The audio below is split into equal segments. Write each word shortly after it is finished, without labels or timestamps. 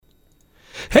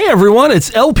Hey everyone,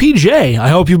 it's LPJ. I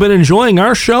hope you've been enjoying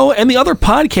our show and the other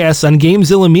podcasts on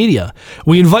Gamezilla Media.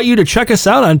 We invite you to check us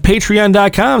out on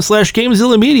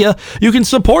patreon.com/Gamezilla Media. You can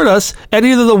support us at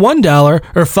either the $1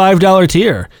 or $5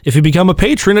 tier. If you become a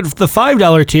patron at the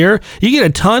 $5 tier, you get a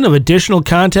ton of additional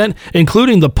content,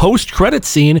 including the post-credit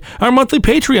scene, our monthly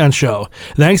Patreon show.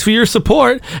 Thanks for your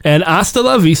support, and hasta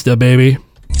la vista, baby.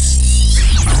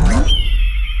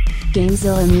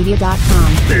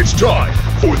 GameZillaMedia.com. It's time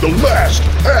for the Last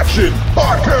Action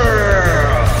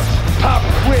Podcast! Pop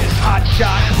quiz,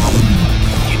 hotshot.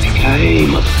 Yippee-ki-yay,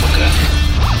 motherfucker.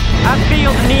 I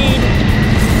feel the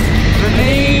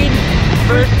need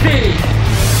for speed.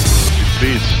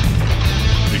 Speeds.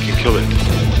 We can kill it.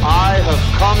 I have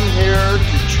come here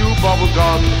to chew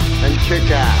bubblegum and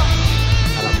kick ass.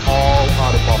 And I'm all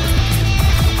out of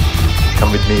bubblegum.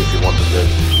 Come with me if you want to live.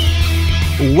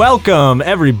 Welcome,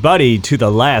 everybody, to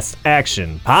the Last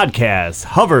Action Podcast.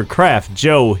 Hovercraft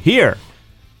Joe here.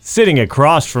 Sitting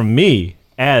across from me,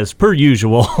 as per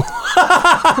usual,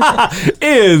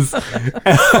 is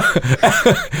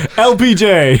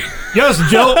LPJ. Yes,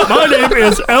 Joe, my name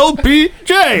is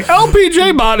LPJ.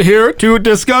 LPJ Bot here to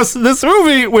discuss this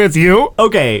movie with you.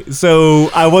 Okay,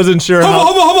 so I wasn't sure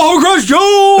Hovercraft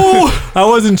Joe! I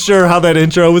wasn't sure how that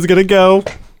intro was gonna go.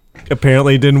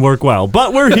 Apparently it didn't work well,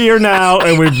 but we're here now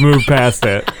and we've moved past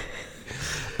it.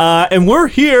 And we're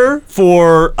here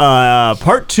for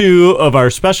part 2 of our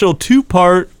special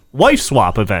 2-part wife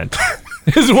swap event,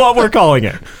 is what we're calling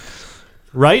it.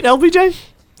 Right, LPJ?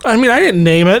 I mean, I didn't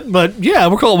name it, but yeah,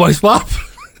 we're calling Wife Swap.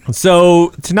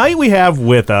 So tonight we have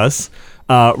with us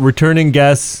returning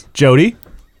guests Jody.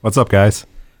 What's up, guys?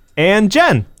 And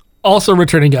Jen. Also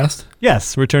returning guest.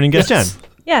 Yes, returning guest Yes. Jen.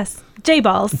 Yes,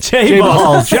 J-Balls.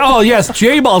 J-Balls. Oh, yes,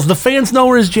 J-Balls. The fans know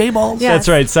her as J-Balls. Yeah. That's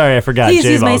right. Sorry, I forgot. Please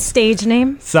use J-Balls. my stage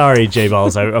name. Sorry,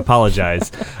 J-Balls. I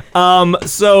apologize.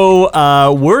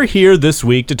 So we're here this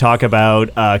week to talk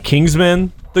about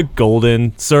Kingsman: The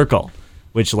Golden Circle,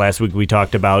 which last week we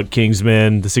talked about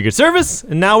Kingsman: The Secret Service,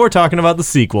 and now we're talking about the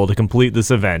sequel to complete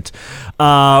this event.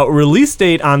 Release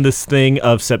date on this thing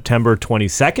of September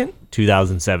 22nd,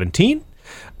 2017.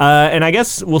 And I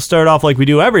guess we'll start off like we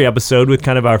do every episode with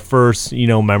kind of our first,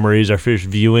 memories, our first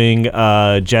viewing.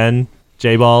 Jen,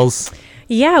 J-Balls.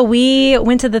 Yeah, we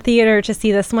went to the theater to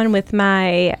see this one with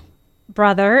my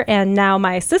brother and now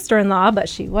my sister-in-law, but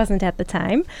she wasn't at the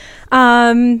time.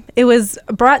 It was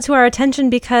brought to our attention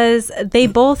because they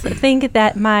both think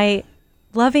that my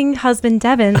loving husband,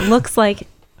 Devin, looks like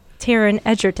Taron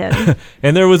Egerton.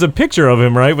 And there was a picture of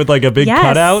him, right? With like a big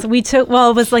cutout? We took, it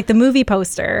was like the movie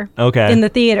poster in the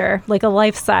theater, like a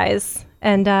life size.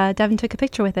 And Devin took a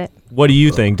picture with it. What do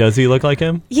you think? Does he look like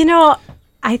him?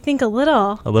 I think a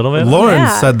little. A little bit? Lauren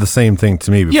said the same thing to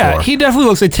me before. Yeah, he definitely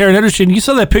looks like Taron Egerton. You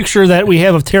saw that picture that we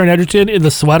have of Taron Egerton in the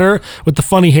sweater with the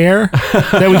funny hair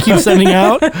that we keep sending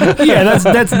out? Yeah,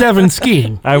 that's Devin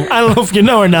skiing. I don't know if you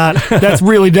know or not. That's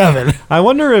really Devin. I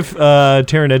wonder if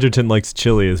Taron Egerton likes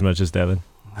chili as much as Devin.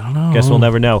 I don't know. Guess we'll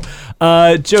never know.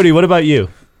 Jody, what about you?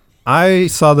 I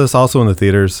saw this also in the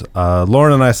theaters.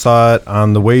 Lauren and I saw it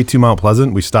on the way to Mount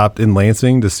Pleasant. We stopped in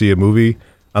Lansing to see a movie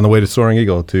on the way to Soaring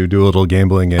Eagle to do a little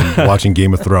gambling and watching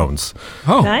Game of Thrones.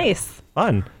 Oh, nice.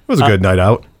 Fun. It was a good night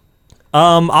out.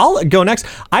 I'll go next.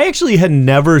 I actually had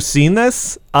never seen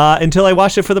this until I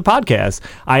watched it for the podcast.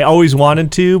 I always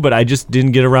wanted to, but I just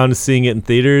didn't get around to seeing it in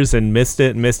theaters and missed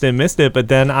it. But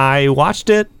then I watched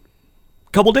it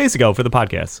a couple days ago for the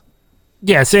podcast.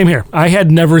 Yeah, same here. I had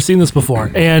never seen this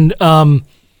before, and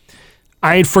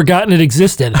I had forgotten it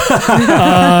existed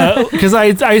because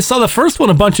I saw the first one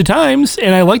a bunch of times,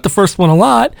 and I liked the first one a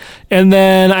lot, and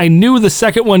then I knew the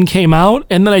second one came out,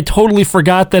 and then I totally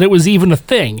forgot that it was even a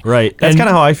thing. Right. That's kind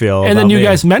of how I feel. And then you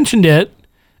guys mentioned it,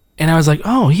 and I was like,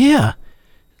 oh, yeah.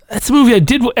 That's a movie I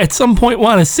did at some point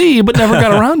want to see, but never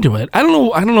got around to it. I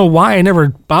don't know why I never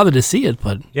bothered to see it,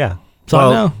 but yeah.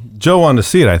 Well, Joe wanted to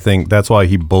see it. I think that's why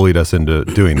he bullied us into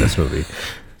doing this movie. Is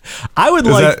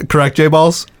that correct,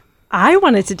 J-Balls? I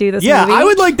wanted to do this movie. Yeah, I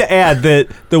would like to add that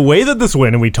the way that this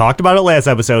went, and we talked about it last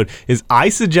episode, is I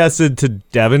suggested to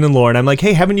Devin and Lauren, I'm like,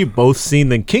 hey, haven't you both seen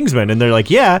The Kingsman? And they're like,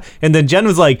 yeah. And then Jen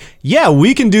was like, yeah,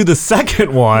 we can do the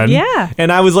second one. Yeah.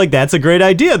 And I was like, that's a great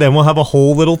idea. Then we'll have a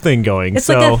whole little thing going. It's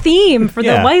like a theme for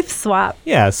the wife swap.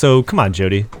 Yeah, so come on,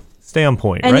 Jody. Stay on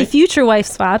point, Any right? future wife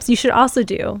swaps, you should also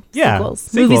do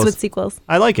sequels. Movies with sequels.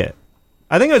 I like it.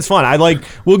 I think it's fun.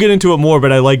 We'll get into it more,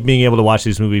 but I like being able to watch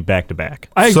these movies back to back.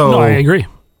 I agree.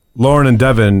 Lauren and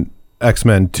Devin,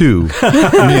 X-Men 2. Me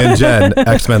and Jen,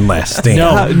 X-Men Last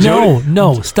Stand.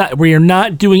 No, stop. We are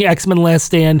not doing X-Men Last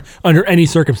Stand under any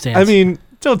circumstance. I mean,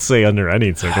 Don't say under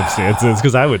any circumstances,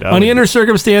 because I would. On any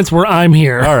circumstance where I'm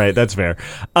here. All right, that's fair.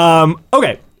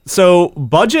 Okay, so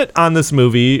budget on this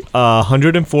movie,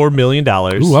 $104 million.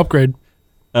 Ooh, upgrade.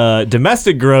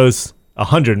 Domestic gross,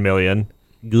 $100 million.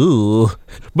 Ooh.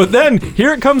 But then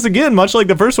here it comes again, much like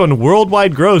the first one.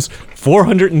 Worldwide gross,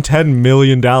 $410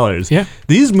 million. Yeah.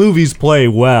 These movies play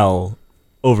well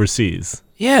overseas.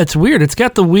 Yeah, it's weird. It's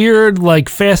got the weird, like,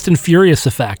 Fast and Furious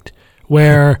effect,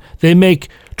 where they make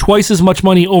twice as much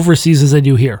money overseas as they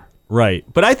do here. Right.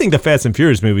 But I think the Fast and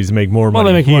Furious movies make more money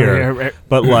they make here. money.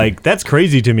 But, like, that's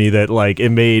crazy to me that, like, it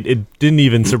didn't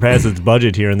even surpass its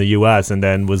budget here in the U.S. and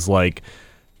then was, like,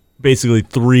 basically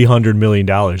 $300 million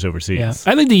overseas. Yeah.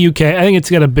 I think the UK, I think it's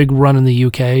got a big run in the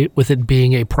UK with it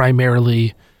being a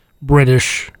primarily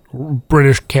British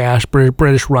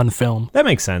run film. That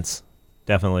makes sense.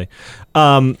 Definitely.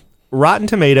 Rotten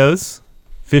Tomatoes,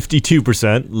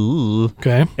 52%. Ooh.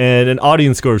 Okay. And an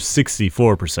audience score of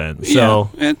 64%. So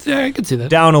yeah, I can see that.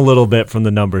 down a little bit from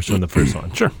the numbers from the first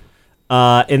one. Sure.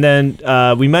 And then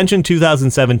we mentioned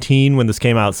 2017 when this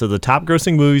came out. So the top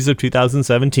grossing movies of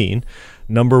 2017.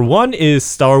 Number 1 is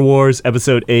Star Wars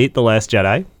Episode 8, The Last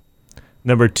Jedi.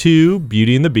 Number 2,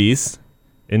 Beauty and the Beast.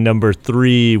 And number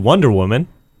 3, Wonder Woman.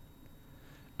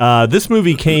 This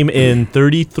movie came in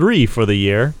 33 for the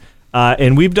year.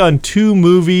 And we've done 2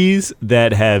 movies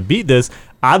that have beat this.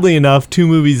 Oddly enough, 2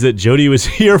 movies that Jody was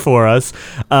here for us,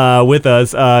 with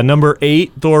us. Number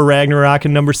 8, Thor Ragnarok,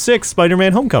 and number 6,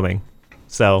 Spider-Man Homecoming.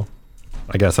 So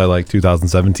I guess I like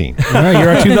 2017. All right, you're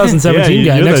our 2017 Yeah,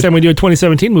 guy. you're Next the- time we do a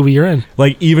 2017 movie, you're in.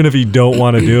 like, even if you don't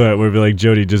want to do it, we'd be like,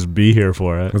 Jody, just be here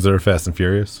for it. Was there a Fast and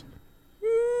Furious?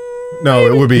 No,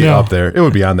 it would be No. up there. It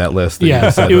would be on that list. that you Yeah,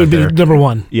 just said it would right be there. number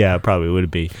 1. Yeah, probably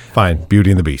would be. Fine. Beauty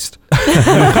and the Beast.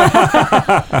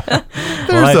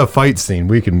 There's a fight scene.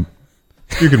 You can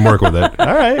work with it.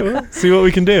 All right, we'll see what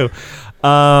we can do.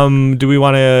 Do we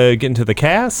want to get into the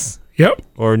cast Yep.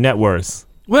 or net worth?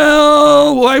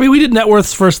 Well, I mean, we did net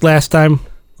worths first last time.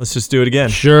 Let's just do it again.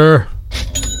 Sure.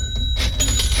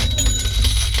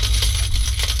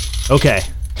 Okay.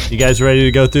 You guys ready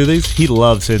to go through these? He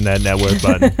loves hitting that net worth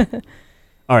button.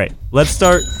 All right, let's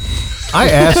start. I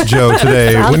asked Joe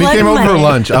today Sounds when he like came over for money.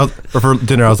 lunch or for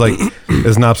dinner. I was like,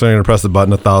 "Is Knops going to press the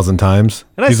button 1,000 times?"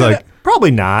 And I He's said, like,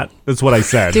 probably not. That's what I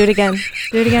said. Do it again.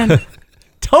 Do it again.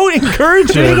 Don't encourage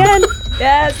Do it him. again.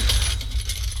 Yes.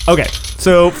 Okay,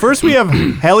 so first we have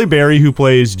Halle Berry, who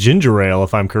plays Ginger Ale,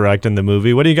 if I'm correct, in the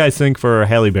movie. What do you guys think for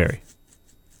Halle Berry?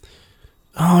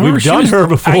 Oh, I remember We've she done her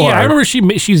before. Yeah, I remember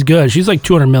she's good. She's like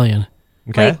 200 million.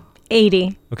 Okay. Like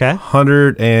 80. Okay.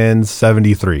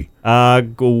 173.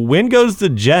 Win goes to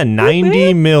Jen,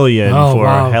 90 million Oh, for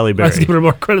wow. Halle Berry. Let's give her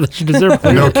more credit than she deserves.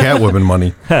 No Catwoman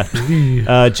money.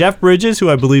 Jeff Bridges, who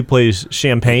I believe plays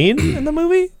Champagne in the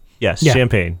movie. Yes, Yeah.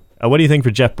 Champagne. What do you think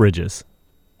for Jeff Bridges?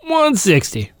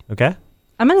 160. Okay.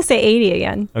 I'm going to say 80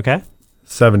 again. Okay.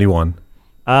 71.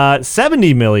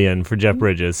 70 million for Jeff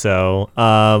Bridges. So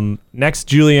next,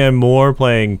 Julianne Moore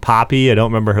playing Poppy. I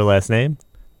don't remember her last name.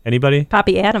 Anybody?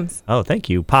 Poppy Adams. Oh, thank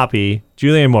you. Poppy.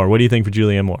 Julianne Moore. What do you think for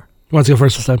Julianne Moore? Who wants to go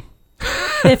first this time?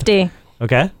 50.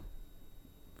 Okay.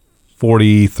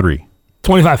 43.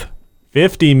 25.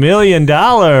 $50 million.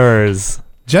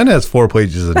 Jen has 4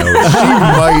 pages of notes. She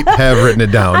might have written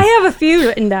it down. I have a few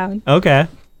written down. Okay.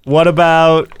 What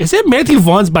about Is it Matthew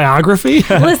Vaughn's biography?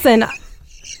 Listen,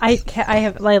 I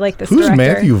like this Who's director.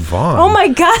 Matthew Vaughn? Oh my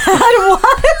God!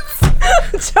 What?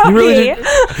 Jody,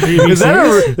 really is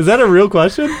that a real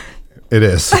question? It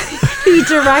is. he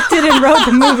directed and wrote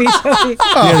the movie. Jody.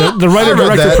 Yeah, the writer, I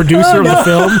read director, that. producer of the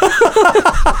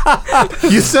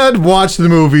film. You said watch the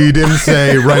movie. You didn't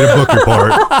say write a book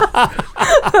report.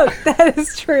 That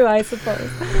is true, I suppose.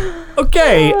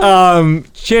 Okay.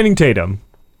 Channing Tatum.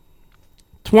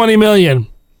 20 million.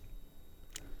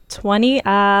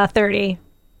 30.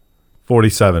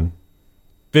 47.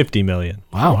 50 million.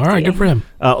 Wow, all right, good for him.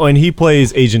 And he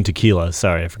plays Agent Tequila.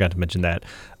 Sorry, I forgot to mention that.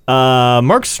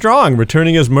 Mark Strong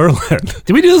returning as Merlin.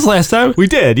 Did we do this last time? We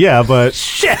did, yeah, but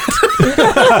Shit.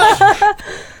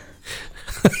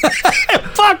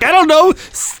 Fuck, I don't know.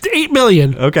 8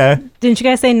 million. okay. Didn't you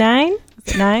guys say 9?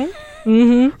 Is it 9?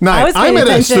 Nine. was paying I'm at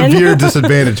attention. a severe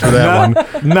disadvantage for that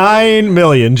one. 9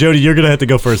 million. Jody, you're gonna have to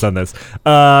go first on this.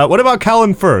 What about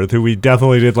Colin Firth, who we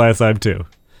definitely did last time too?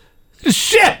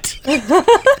 Shit.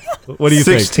 What do you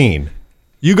think? 16.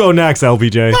 You go next,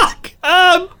 LPJ.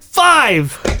 Fuck.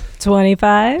 5.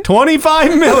 25.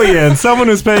 25 million. Someone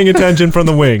who's paying attention from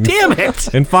the wings. Damn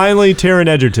it. And finally, Taron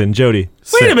Egerton. Jody.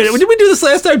 Wait a minute. Did we do this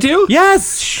last time too?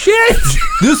 Yes. Shit.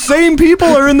 The same people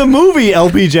are in the movie,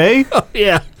 LPJ.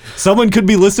 Yeah. Someone could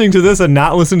be listening to this and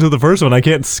not listen to the first one. I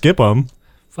can't skip them.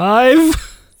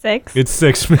 5. 6. It's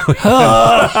 6 million.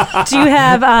 Do you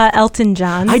have Elton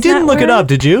John's I didn't look it net up.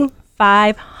 Did you? worth?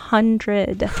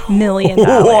 $500 million.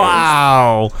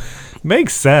 Wow.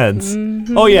 Makes sense.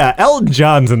 Mm-hmm. Oh, yeah. Elton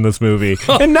John's in this movie.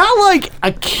 And not like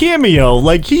a cameo.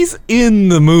 Like, he's in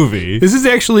the movie. This is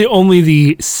actually only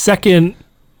the second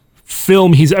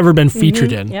film he's ever been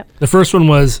featured in. Yep. The first one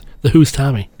was The Who's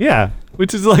Tommy. Yeah.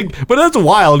 Which is like, but that's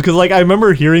wild because, like, I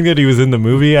remember hearing that he was in the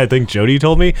movie. I think Jody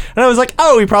told me. And I was like,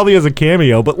 oh, he probably has a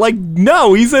cameo. But, like,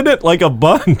 no, he's in it like a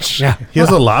bunch. Yeah. He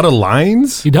has a lot of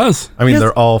lines. He does. I mean,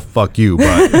 they're all fuck you,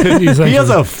 but He's He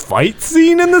has actually- a fight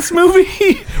scene in this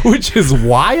movie, which is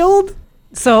wild.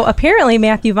 So apparently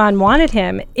Matthew Vaughn wanted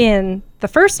him in the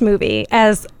first movie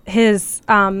as his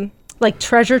like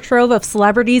treasure trove of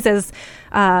celebrities as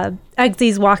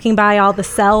Eggsy's walking by all the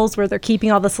cells where they're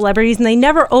keeping all the celebrities, and they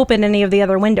never open any of the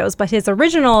other windows. But his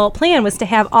original plan was to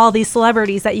have all these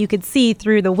celebrities that you could see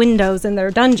through the windows in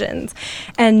their dungeons.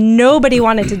 And nobody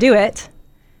wanted to do it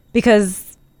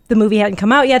because the movie hadn't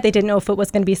come out yet. They didn't know if it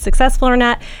was going to be successful or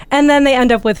not. And then they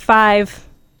end up with 5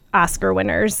 Oscar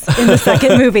winners in the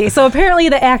second movie. So apparently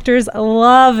the actors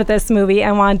love this movie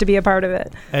and wanted to be a part of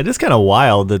it. It is kind of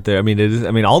wild that they're, I mean, it is,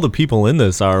 I mean, all the people in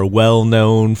this are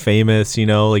well-known, famous, you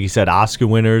know, like you said, Oscar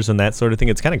winners and that sort of thing.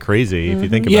 It's kind of crazy if you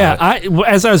think about it.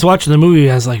 As I was watching the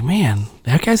movie, I was like, man,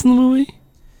 that guy's in the movie?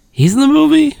 He's in the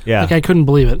movie? Yeah. Like, I couldn't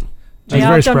believe it. I was They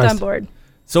all very jumped surprised. on board.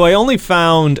 So I only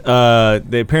found,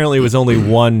 they apparently was only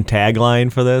one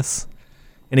tagline for this.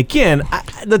 And again,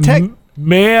 the tag...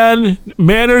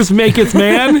 Manners maketh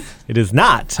man. It is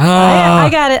not. I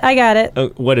got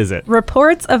it. What is it?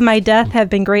 Reports of my death have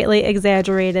been greatly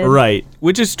exaggerated. Right,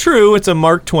 which is true. It's a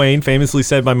Mark Twain, famously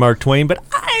said by Mark Twain, but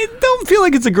I don't feel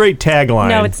like it's a great tagline.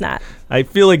 No, it's not. I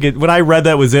feel like when I read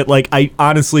that was it, like I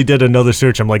honestly did another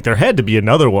search. I'm like, there had to be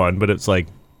another one, but it's like,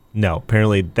 no,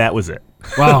 apparently that was it.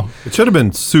 Wow. it should have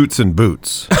been suits and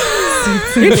boots.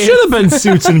 It should have been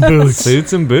suits and boots.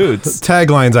 Suits and boots.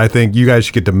 Taglines, I think you guys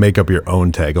should get to make up your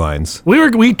own taglines.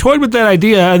 We toyed with that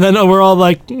idea, and then we're all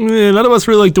like, none of us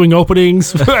really like doing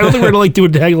openings. I don't think we're gonna like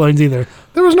doing taglines either.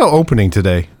 There was no opening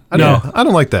today. I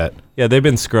don't like that. Yeah, they've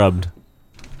been scrubbed.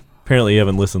 Apparently you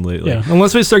haven't listened lately. Yeah,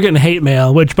 unless we start getting hate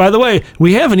mail, which, by the way,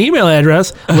 we have an email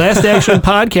address,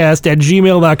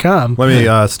 lastactionpodcast@gmail.com. Let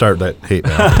me start that hate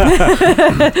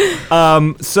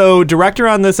mail. So director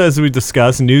on this, as we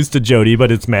discussed, news to Jody,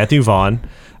 but it's Matthew Vaughn,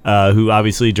 who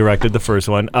obviously directed the first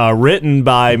one. Written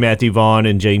by Matthew Vaughn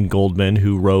and Jane Goldman,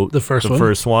 who wrote The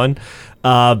first one.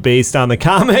 Based on the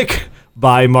comic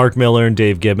by Mark Miller and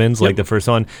Dave Gibbons, like the first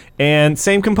one. And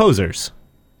same composers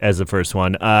as the first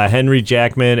one. Henry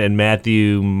Jackman and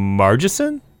Matthew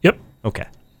Margeson? Yep. Okay,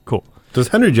 cool. Does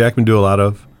Henry Jackman do a lot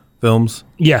of films?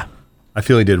 Yeah, I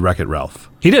feel he did Wreck-It Ralph.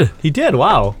 he did. He did,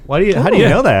 wow. How do you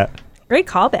know that? Great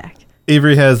callback.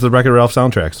 Avery has the Wreck-It Ralph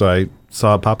soundtrack, so I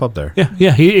saw it pop up there. Yeah.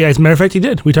 As a matter of fact, he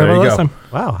did. We talked There about it you last go. time.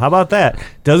 Wow, how about that?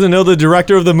 Doesn't know the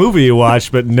director of the movie you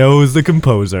watched, but knows the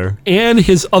composer. And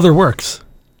his other works.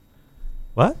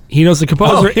 What? He knows the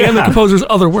composer Oh, yeah. and the composer's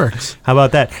other works. How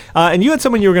about that? And you had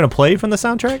someone you were going to play from the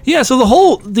soundtrack? Yeah,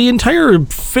 so the entire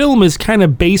film is kind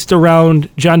of based around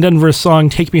John Denver's song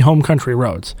 "Take Me Home, Country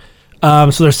Roads."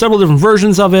 So there's several different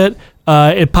versions of it.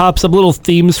 It pops up, little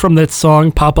themes from that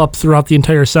song pop up throughout the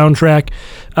entire soundtrack.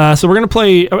 So we're gonna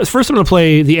play. First, I'm gonna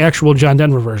play the actual John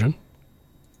Denver version.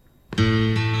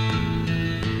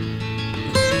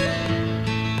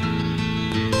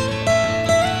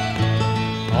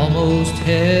 Almost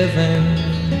heaven,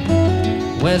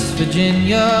 West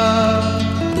Virginia,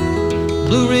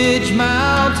 Blue Ridge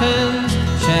Mountains,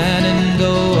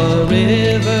 Shenandoah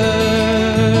River.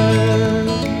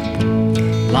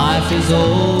 Life is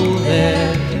old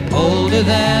there, older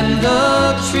than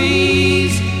the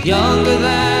trees, younger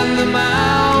than the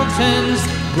mountains,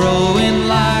 growing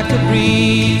like a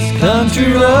breeze.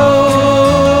 Country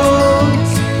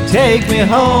roads, take me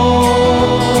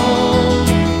home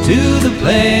to the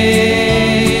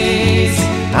place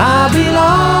I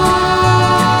belong.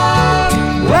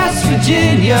 West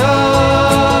Virginia,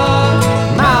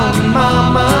 Mountain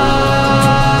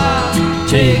Mama,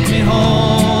 take me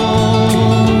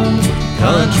home.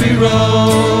 Country roads.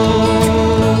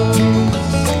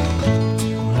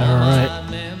 All right.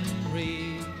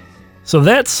 So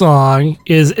that song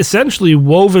is essentially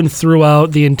woven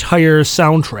throughout the entire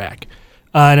soundtrack.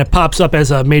 And it pops up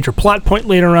as a major plot point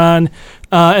later on.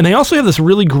 And they also have this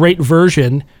really great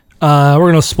version. We're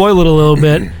going to spoil it a little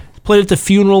bit. Played at the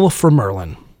funeral for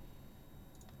Merlin.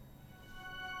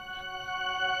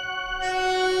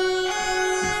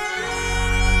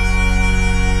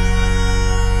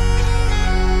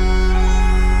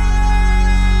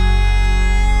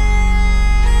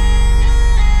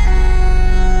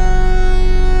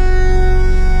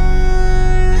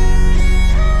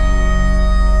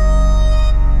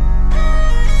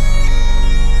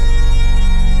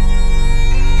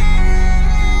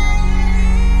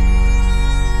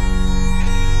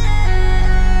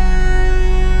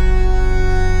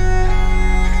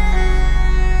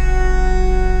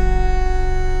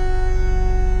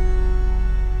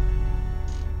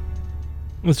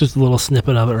 It's just a little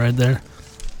snippet of it right there.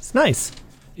 It's nice.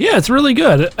 Yeah, it's really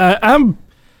good.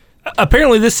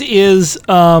 Apparently this is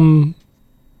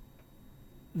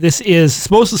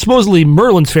supposedly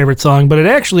Merlin's favorite song, but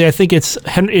I think it's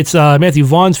Matthew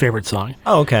Vaughn's favorite song.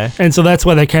 Oh, okay. And so that's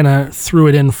why they kind of threw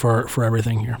it in for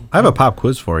everything here. I have a pop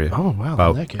quiz for you. Oh, wow.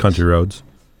 About in that case. country roads.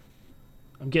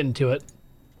 I'm getting to it.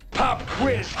 Pop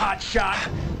quiz, hot shot.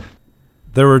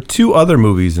 There were 2 other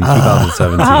movies in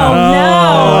 2017. Oh, no.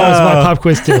 That was my pop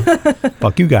quiz too.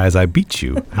 Fuck you guys, I beat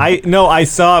you. I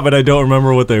saw it, but I don't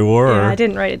remember what they were. Yeah, I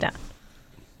didn't write it down.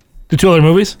 The 2 other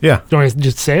movies? Yeah. Do you want me to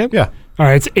just say it? Yeah. All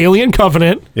right, it's Alien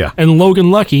Covenant Yeah. and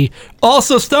Logan Lucky,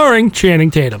 also starring Channing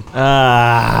Tatum.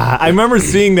 I remember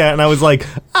seeing that, and I was like,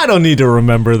 I don't need to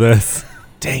remember this.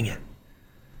 Dang it.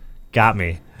 Got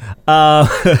me.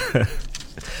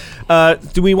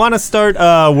 Do we want to start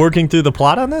working through the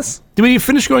plot on this? Did we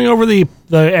finish going over the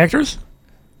actors?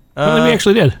 I don't think we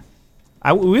actually did.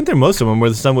 We went through most of them. Were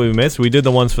the some we missed? We did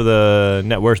the ones for the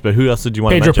networks, but who else did you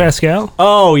want Pedro to mention? Pascal.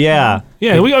 Oh, yeah.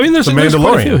 Yeah, there's quite a few.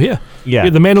 Mandalorian. Yeah. Yeah.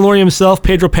 The Mandalorian himself,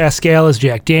 Pedro Pascal as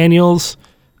Jack Daniels,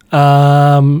 /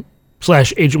 Agent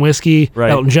Whiskey.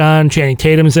 Right. Elton John, Channing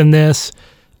Tatum's in this.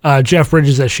 Jeff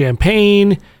Bridges as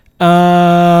Champagne.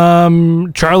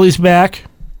 Charlie's back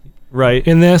Right.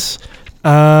 in this. Who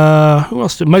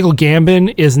else? Michael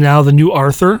Gambon is now the new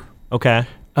Arthur. Okay.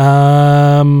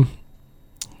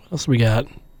 What else we got?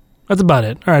 That's about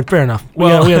it. All right, fair enough. We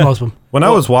had most of them. When I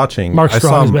was watching, Mark I saw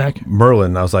Strong is back.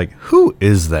 Merlin. I was like, who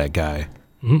is that guy?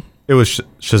 Mm-hmm. It was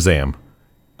Shazam.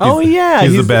 Oh, yeah.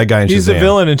 He's the bad guy in He's the Shazam.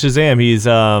 villain in Shazam. He's,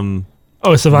 Oh,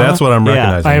 Savannah? That's what I'm Yeah.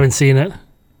 recognizing. I haven't seen it.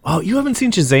 Oh, you haven't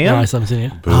seen Shazam? No, I still haven't seen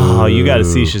it. Oh, you got to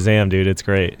see Shazam, dude. It's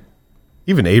great.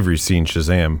 Even Avery's seen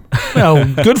Shazam. Well,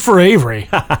 good for Avery.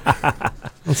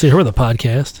 Let's see her with a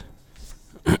podcast.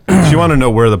 She wanted to know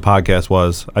where the podcast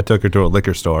was. I took her to a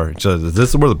liquor store. She said, "Is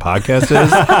this where the podcast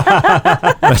is?"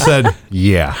 I said,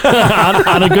 "Yeah."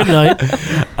 on a good night.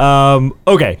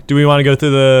 Okay. Do we want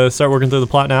to start working through the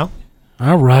plot now?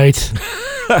 All right.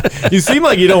 You seem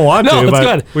like you don't want No, to, it's but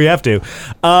good. we have to.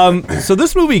 So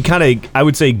this movie kind of, I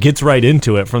would say, gets right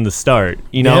into it from the start.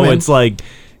 You know, Yeah, man. it's like,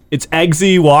 it's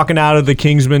Eggsy walking out of the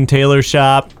Kingsman tailor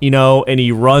shop, and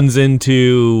he runs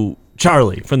into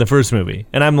Charlie from the first movie.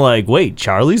 And I'm like, wait,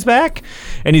 Charlie's back?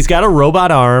 And he's got a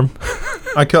robot arm.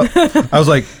 I was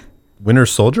like, Winter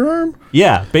Soldier arm?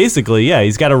 Yeah, basically, yeah.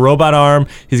 He's got a robot arm.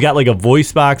 He's got like a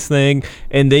voice box thing,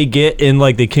 and they get in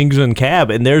like the Kingsman cab,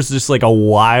 and there's just like a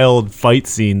wild fight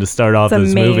scene to start off It's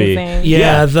this movie. amazing.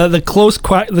 Yeah, the close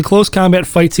combat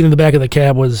fight scene in the back of the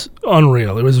cab was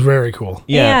unreal. It was very cool.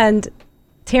 Yeah. And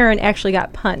Taron actually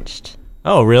got punched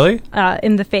Oh, really?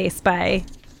 in the face by,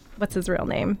 what's his real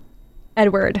name?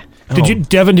 Edward.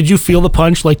 Devin, did you feel the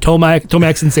punch like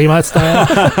Tomax and Zaymot style?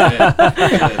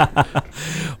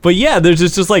 But yeah, there's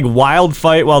just like wild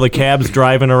fight while the cab's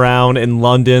driving around in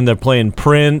London. They're playing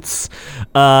Prince.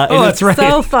 Oh, that's right.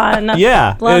 So fun.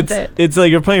 Yeah, Loved it. It's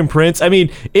like you're playing Prince. I mean,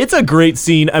 it's a great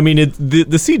scene. I mean, the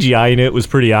CGI in it was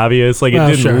pretty obvious. Like, it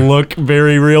didn't sure. look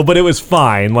very real, but it was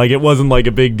fine. Like, it wasn't like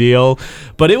a big deal.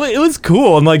 But it was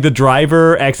cool. And like the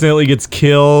driver accidentally gets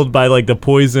killed by like the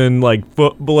poison like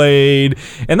foot blade.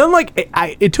 And then like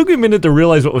it took me a minute to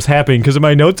realize what was happening, because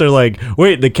my notes are like,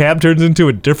 wait, the cab turns into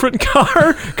a different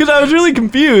car? Because I was really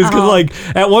confused. Because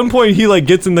like at one point he like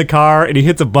gets in the car and he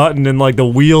hits a button and like the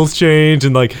wheels change,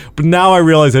 and like, but now I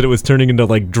realize that it was turning into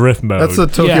like drift mode. That's the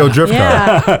Tokyo Yeah. Drift car.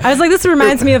 Yeah. I was like, this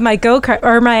reminds me of my go-kart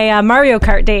or my Mario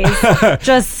Kart days.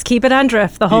 Just keep it on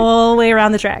drift the whole way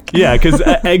around the track. Yeah, because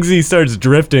Eggsy starts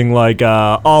drifting like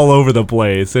all over the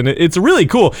place, and it's really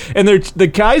cool. And the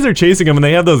guys are chasing him, and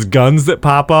they have those guns that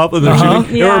pop up. And they're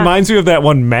shooting. Yeah. It reminds me of that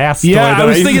one Mask. Yeah, toy that I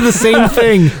was thinking the same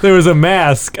thing. There was a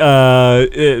Mask,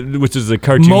 which is a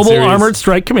cartoon Mobile series. Armored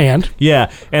Strike Command.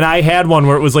 Yeah, and I had one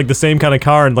where it was like the same kind of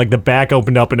car, and like the back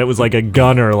opened up, and it was like a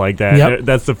gunner like that. Yep.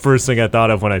 That's the first thing I thought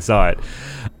of when I saw it.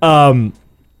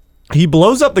 He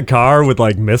blows up the car with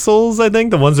like missiles, I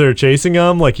think, the ones that are chasing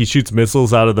him. Like, he shoots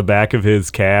missiles out of the back of his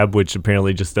cab, which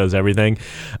apparently just does everything.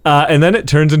 And then it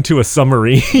turns into a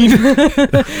submarine.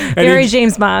 Very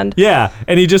James Bond. Yeah,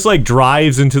 and he just like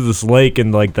drives into this lake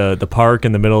in like the park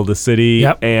in the middle of the city.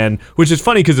 Yep. And which is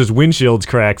funny because his windshield's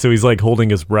cracked, so he's like holding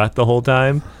his breath the whole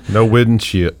time. No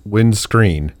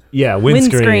windscreen. Yeah,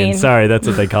 windscreen. Windscreen. Sorry, that's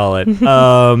what they call it.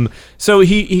 So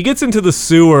he gets into the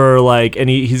sewer, like, and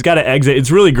he's got to exit. It's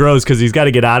really gross because he's got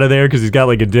to get out of there because he's got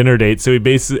like a dinner date. So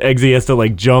Eggsy has to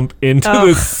like jump into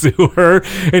the sewer,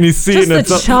 and he's seeing Just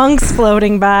the chunks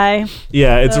floating by.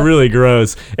 Yeah, it's really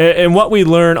gross. And what we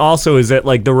learn also is that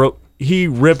like he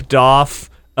ripped off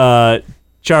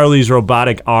Charlie's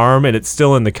robotic arm, and it's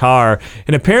still in the car,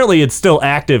 and apparently it's still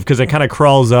active because it kind of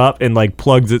crawls up and like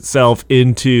plugs itself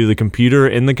into the computer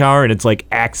in the car, and it's like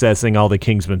accessing all the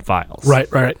Kingsman files. Right.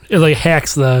 It like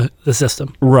hacks the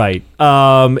system. Right.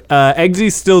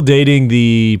 Eggsy's still dating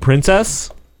the princess,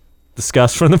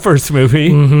 discussed from the first movie.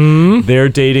 Mm-hmm. They're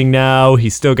dating now.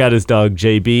 He's still got his dog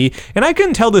JB, and I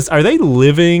couldn't tell this. Are they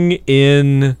living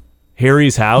in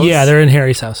Harry's house? Yeah, they're in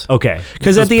Harry's house. Okay.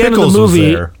 Because at the end of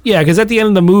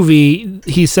the movie,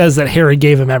 he says that Harry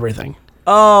gave him everything.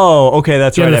 Oh, okay,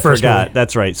 that's right. I forgot. Movie.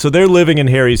 That's right. So they're living in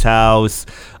Harry's house.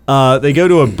 They go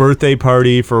to a birthday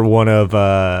party for one of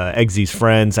Eggsy's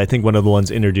friends. I think one of the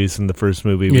ones introduced in the first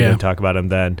movie. We didn't talk about him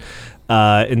then.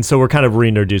 And so we're kind of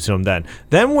reintroducing him then.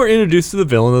 Then we're introduced to the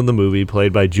villain of the movie,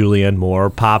 played by Julianne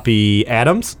Moore, Poppy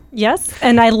Adams. Yes,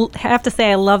 and I have to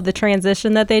say I love the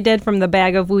transition that they did from the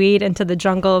bag of weed into the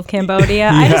jungle of Cambodia.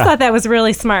 I just thought that was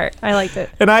really smart. I liked it.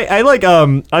 And I like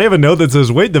I have a note that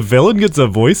says, wait, the villain gets a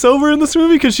voiceover in this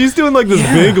movie? Because she's doing like this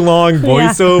big long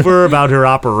voiceover about her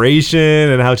operation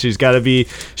and how she's got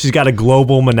a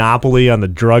global monopoly on the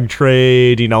drug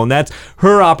trade, and that's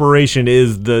her operation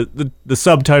is the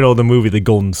subtitle of the movie, The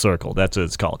Golden Circle. That's what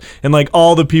it's called. And like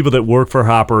all the people that work for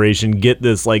her operation get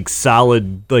this like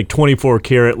solid like 24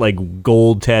 karat like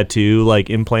gold tattoo like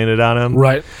implanted on him.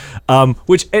 Right.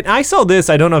 Which, and I saw this,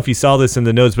 I don't know if you saw this in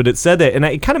the notes, but it said that, and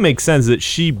it kind of makes sense that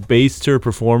she based her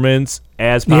performance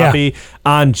as Poppy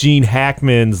on Gene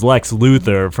Hackman's Lex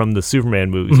Luthor from the Superman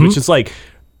movies, which is like,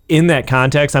 in that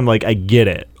context, I'm like, I get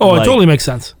it. Oh, like, it totally makes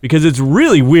sense. Because it's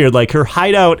really weird. Like, her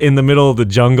hideout in the middle of the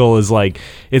jungle is like,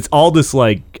 it's all this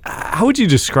like, how would you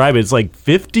describe it? It's like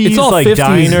 50s, it's all like 50s,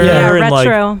 diner. Yeah, and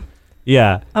retro. Like,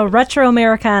 yeah. A retro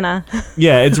Americana.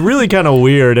 Yeah, it's really kind of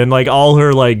weird. And like all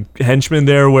her like henchmen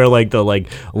there wear like the like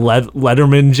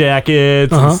Letterman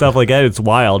jackets and stuff like that. It's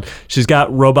wild. She's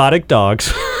got robotic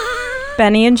dogs.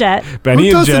 Benny and Jet. Benny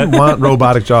Who and Jet. doesn't want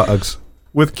robotic dogs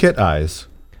with kit eyes?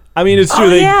 I mean, it's true. Oh,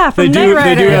 They from do Knight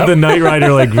Rider. have the Knight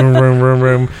Rider like vroom, vroom, vroom,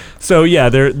 vroom. So yeah,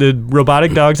 the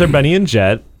robotic dogs are Benny and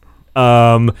Jet.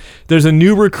 There's a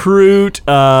new recruit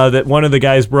that one of the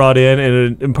guys brought in,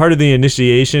 and part of the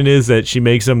initiation is that she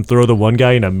makes him throw the one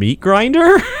guy in a meat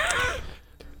grinder.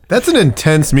 That's an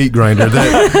intense meat grinder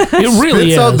that It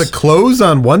really spits is. out the clothes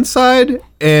on one side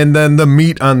and then the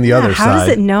meat on the other How side. does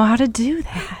it know how to do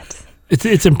that?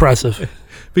 It's impressive.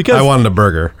 Because I wanted a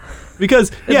burger.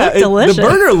 Because looked delicious. the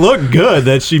burger looked good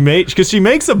that she made, because she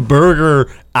makes a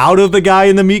burger out of the guy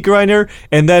in the meat grinder,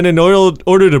 and then in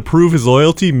order to prove his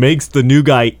loyalty, makes the new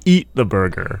guy eat the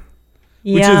burger,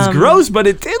 which is gross. But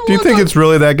it did. Do you think it's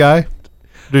really that guy?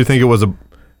 Do you think it was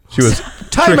she was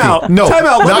Time tricky? out. No, Time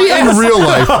out. Let not me in ask. real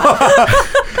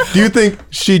life. Do you think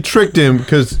she tricked him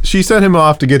because she sent him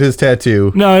off to get his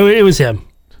tattoo? No, it was him.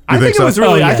 I think so? it was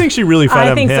really. Oh, yeah. I think she really fed I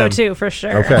him. think so him. too, for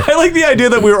sure. Okay. I like the idea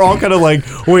that we were all kind of like,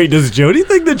 wait, does Jody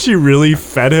think that she really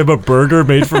fed him a burger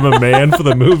made from a man for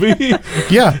the movie?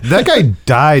 Yeah, that guy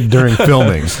died during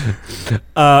filming.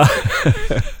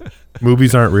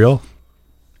 Movies aren't real.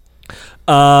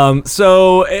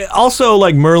 So also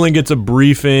like Merlin gets a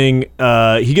briefing.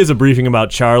 He gets a briefing about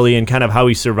Charlie and kind of how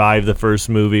he survived the first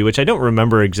movie, which I don't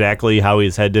remember exactly how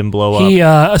his head didn't blow up. He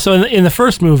so in the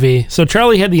first movie, so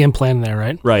Charlie had the implant in there,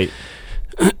 right? Right.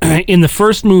 In the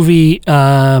first movie,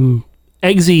 Eggsy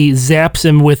zaps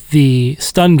him with the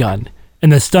stun gun,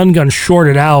 and the stun gun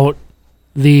shorted out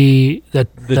the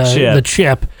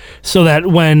chip, so that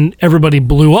when everybody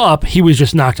blew up, he was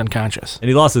just knocked unconscious. And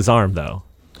he lost his arm though.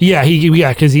 Yeah,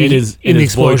 because he In his in the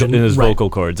explosion in his right.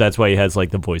 vocal cords. That's why he has like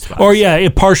the voice box. Or yeah,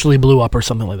 it partially blew up or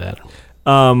something like that.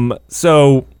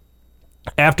 So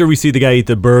after we see the guy eat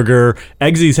the burger,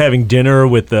 Eggsy's having dinner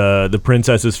with the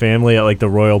princess's family at like the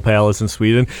royal palace in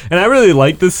Sweden, and I really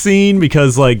like this scene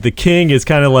because like the king is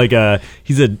kind of like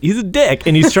he's a dick,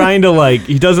 and he's trying to like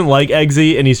he doesn't like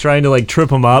Eggsy, and he's trying to like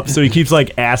trip him up, so he keeps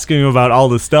like asking him about all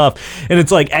this stuff, and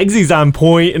it's like Eggsy's on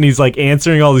point, and he's like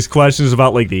answering all these questions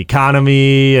about like the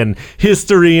economy and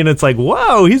history, and it's like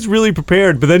wow, he's really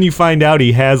prepared, but then you find out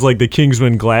he has like the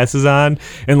Kingsman glasses on,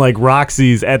 and like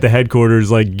Roxy's at the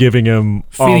headquarters like giving him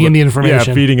Feeding him the information.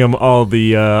 Yeah, feeding him all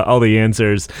the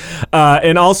answers.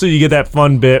 And also you get that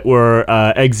fun bit where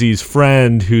Eggsy's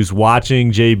friend who's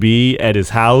watching JB at his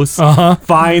house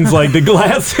finds like the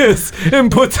glasses and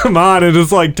puts them on and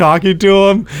is like talking to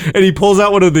him. And he pulls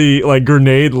out one of the like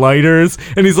grenade lighters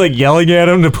and he's like yelling at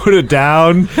him to put it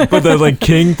down. But the like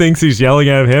king thinks he's yelling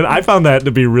at him. I found that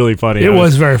to be really funny. It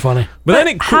was very funny. But then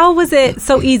it How was it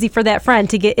so easy for that friend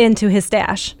to get into his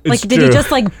stash? Like, It's did he true.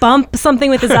 just like bump something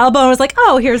with his elbow and was like,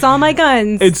 "Oh, here's all my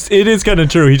guns"? it is kind of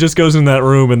true. He just goes in that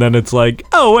room and then it's like,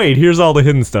 oh wait, here's all the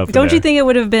hidden stuff. in Don't you there. think it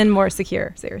would have been more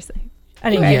secure? Seriously.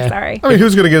 Anyway, Yeah. sorry. I mean,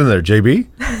 who's going to get in there?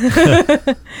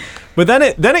 JB? But then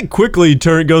it quickly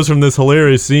goes from this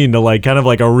hilarious scene to like kind of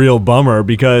like a real bummer,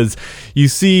 because you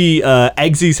see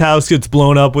Eggsy's house gets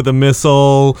blown up with a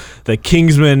missile, the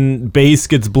Kingsman base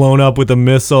gets blown up with a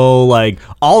missile, like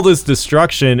all this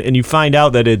destruction, and you find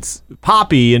out that it's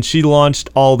Poppy and she launched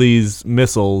all these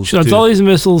missiles. She launched to- all these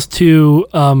missiles to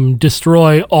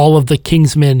destroy all of the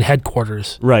Kingsman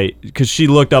headquarters. Right, because she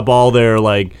looked up all their,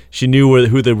 like, she knew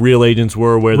who the real agents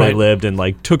were, where they Right. lived, and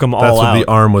like took them all That's what out.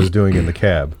 the arm was doing in the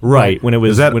cab. Right, when it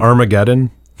was Is that when-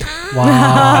 Armageddon?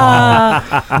 Wow.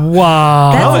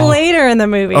 That's later in the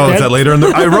movie. Oh, is that later in the...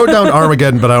 I wrote down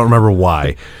Armageddon, but I don't remember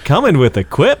why. coming with the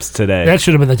quips today. That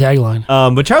should have been the tagline.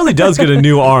 But Charlie does get a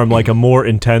new arm, like a more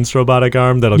intense robotic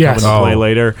arm that'll Yes. come into play Oh.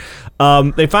 later.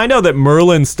 They find out that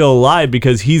Merlin's still alive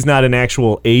because he's not an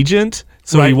actual agent.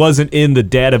 So he Right. wasn't in the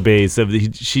database of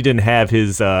she didn't have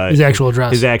his actual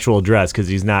address. His actual address because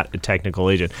he's not a technical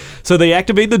agent. So they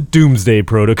activate the Doomsday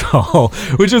Protocol,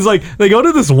 which is like they go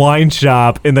to this wine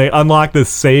shop and they unlock this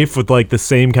safe with like the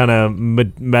same kind of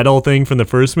metal thing from the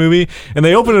first movie, and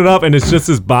they open it up and it's just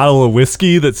this bottle of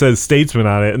whiskey that says Statesman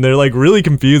on it, and they're like really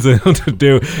confused on what to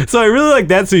do. So I really like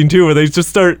that scene too, where they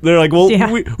just they're like, well,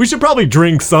 Yeah. we should probably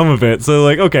drink some of it. So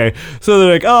they're like, okay. So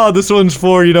they're like, oh, this one's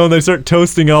for, and they start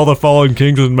toasting all the fallen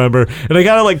Kingsman member. And it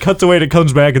kind of like cuts away and it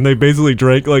comes back and they basically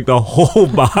drank like the whole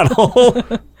bottle.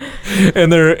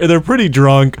 And they're pretty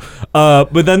drunk.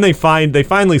 But then they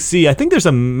finally see, I think there's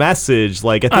a message,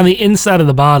 like I think On the inside of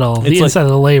the bottle, the It's like- inside of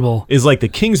the label, is like the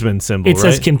Kingsman symbol, it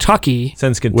says right? Kentucky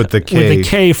Since With the K. with the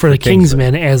K for the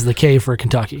Kingsman. Kingsman as the K for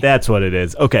Kentucky. That's what it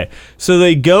is. Okay, so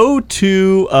they go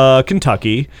to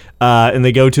Kentucky, and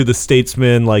they go to the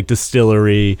Statesman like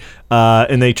distillery,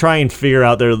 and they try and figure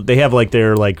out they have like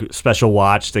their like special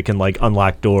watch that can like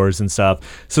unlock doors and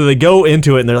stuff. So they go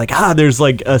into it and they're like, there's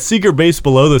like a secret base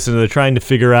below this, and they're trying to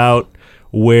figure out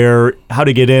how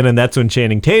to get in, and that's when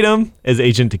Channing Tatum as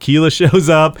Agent Tequila shows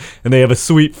up, and they have a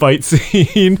sweet fight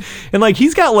scene, and like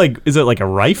he's got like, is it like a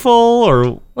rifle or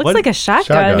Looks what? like a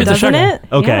shotgun, Shotgun. It's a doesn't shotgun. it?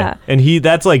 Okay, Yeah. and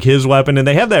that's like his weapon, and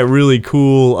they have that really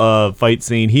cool fight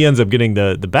scene. He ends up getting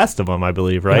the best of them, I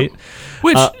believe, right?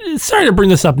 Which, sorry to bring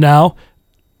this up now,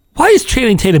 why is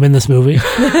Channing Tatum in this movie?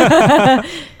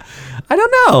 I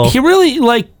don't know. He really,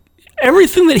 like,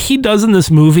 everything that he does in this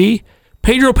movie,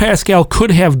 Pedro Pascal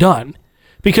could have done.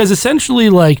 Because essentially,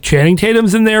 like, Channing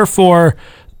Tatum's in there for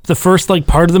the first, like,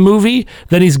 part of the movie,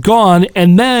 then he's gone,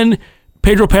 and then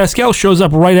Pedro Pascal shows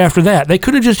up right after that. They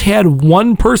could have just had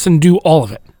one person do all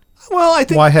of it. Well, I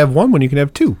think Why have one when you can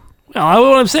have two? Well,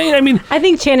 what I'm saying, I mean, I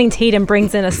think Channing Tatum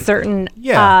brings in a certain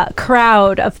Yeah.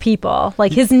 crowd of people.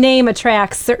 Like his name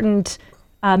attracts certain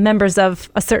members of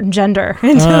a certain gender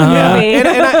into the movie.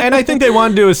 and I think they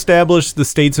wanted to establish the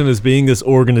Statesman as being this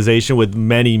organization with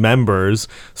many members.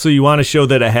 So you want to show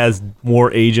that it has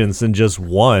more agents than just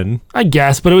one. I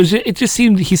guess, but it just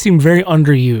seemed, he seemed very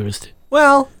underused.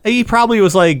 Well, he probably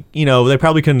was like, they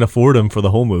probably couldn't afford him for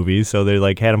the whole movie, so they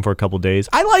like had him for a couple days.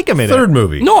 I like him in Third it.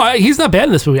 movie. No, he's not bad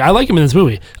in this movie. I like him in this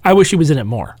movie. I wish he was in it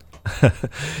more.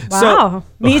 Wow,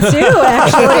 me too,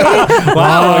 actually.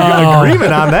 Wow,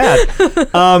 agreement on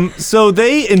that. So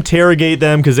they interrogate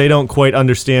them because they don't quite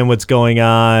understand what's going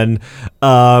on.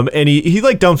 And he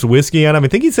like dumps whiskey on them. I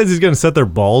think he says he's going to set their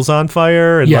balls on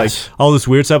fire and Yes. like all this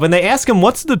weird stuff. And they ask him,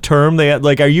 what's the term? They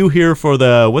like, are you here for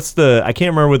I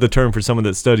can't remember what the term for someone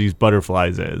that studies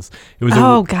butterflies is. It was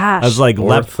Oh, gosh. I was like,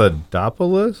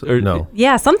 Orthodopolis? Or- No.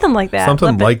 Yeah, something like that.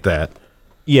 Something like that.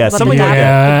 yeah, something like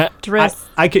that. Yeah.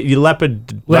 I could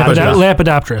lepid.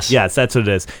 Lepidopterus. Yes, that's what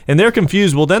it is. And they're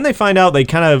confused. Well, then they find out, they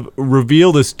kind of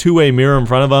reveal this two-way mirror in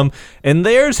front of them, and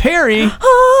there's Harry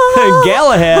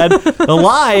Galahad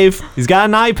alive. He's got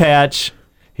an eye patch.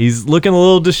 He's looking a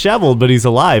little disheveled, but he's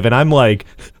alive. And I'm like,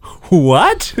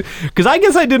 what? Because I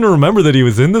guess I didn't remember that he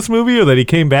was in this movie or that he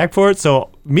came back for it. So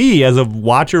me, as a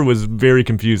watcher, was very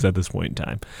confused at this point in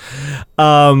time.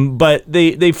 But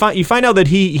you find out that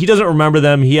he doesn't remember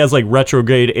them. He has like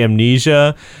retrograde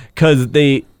amnesia because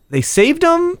they saved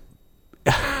him.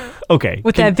 Okay.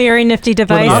 With that very nifty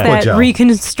device Aqua that gel.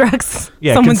 reconstructs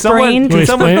Yeah, someone's brain. Can you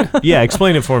explain it? Yeah,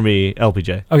 explain it for me,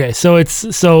 LPJ.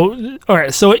 Okay, all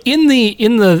right. So in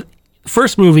the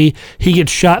first movie, he gets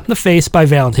shot in the face by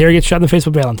Valentine. Harry gets shot in the face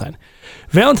by Valentine.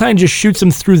 Valentine just shoots him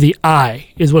through the eye,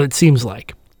 is what it seems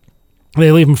like.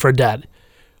 They leave him for dead.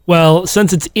 Well,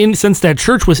 since that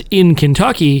church was in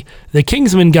Kentucky, the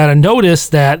Kingsmen got a notice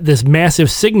that this massive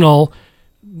signal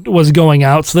was going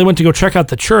out, so they went to go check out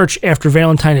the church after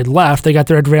Valentine had left. They got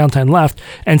there after Valentine left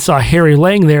and saw Harry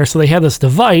laying there, so they had this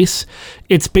device.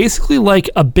 It's basically like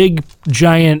a big,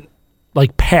 giant,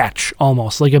 like patch,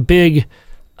 almost like a big,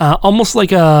 almost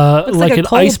like a like an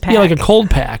cold ice, pack. yeah, like a cold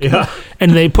pack. Yeah.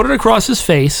 And they put it across his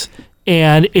face,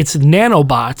 and it's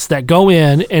nanobots that go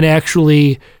in and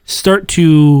actually start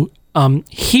to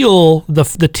heal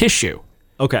the tissue.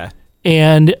 Okay.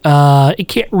 And it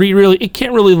can't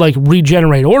really like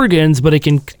regenerate organs, but it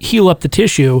can heal up the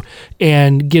tissue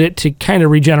and get it to kind of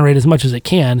regenerate as much as it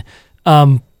can.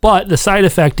 But the side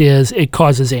effect is it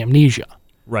causes amnesia.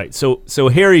 Right. So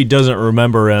Harry doesn't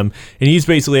remember him, and he's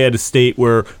basically at a state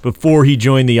where before he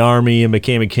joined the army and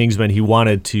became a Kingsman, he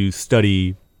wanted to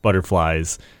study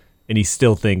butterflies, and he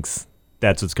still thinks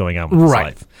that's what's going on with his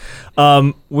Right.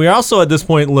 life. We also at this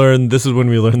point this is when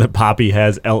we learn that Poppy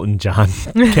has Elton John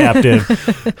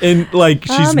captive, and like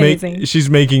Amazing. she's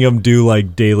making him do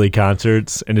like daily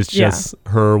concerts, and it's just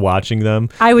her watching them.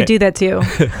 I would do that too.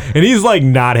 And he's like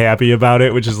not happy about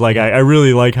it, which is like I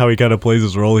really like how he kind of plays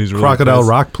his role. He's really Crocodile pissed.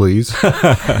 Rock, please.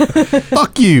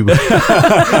 Fuck you.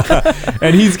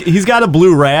 And he's got a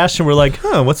blue rash, and we're like,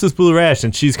 what's this blue rash?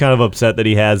 And she's kind of upset that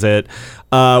he has it.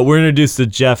 We're introduced to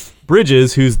Jeff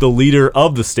Bridges, who's the leader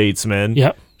of the Statesmen.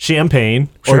 Yep. Champagne,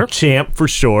 Sure. or Champ for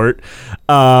short.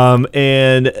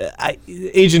 And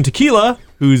Agent Tequila,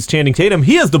 who's Channing Tatum,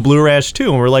 he has the blue rash too.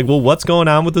 And we're like, well, what's going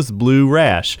on with this blue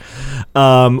rash?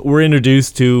 We're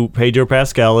introduced to Pedro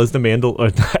Pascal as the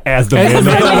Mandalorian.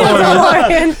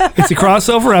 It's a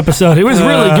crossover episode. It was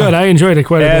really good. I enjoyed it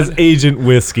quite a As bit. Agent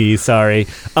Whiskey, sorry.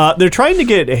 They're trying to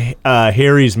get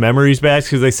Harry's memories back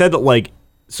because they said that like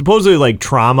supposedly like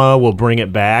trauma will bring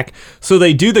it back. So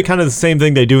they do the kind of the same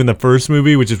thing they do in the first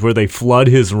movie, which is where they flood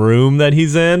his room that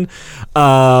he's in.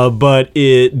 But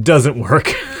it doesn't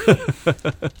work.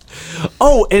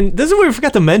 Oh, and this is what we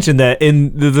forgot to mention, that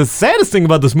in the saddest thing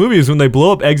about this movie is when they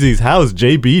blow up Eggsy's house,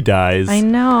 JB dies. I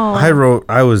know.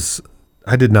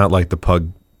 I did not like the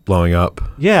pug blowing up.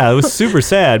 Yeah, it was super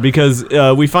sad because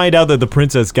we find out that the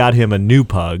princess got him a new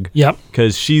pug. Yep.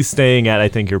 Because she's staying at, I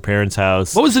think, your parents'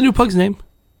 house. What was the new pug's name?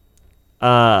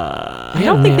 I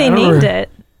don't think they named it.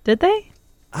 Did they?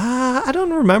 I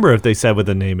don't remember if they said what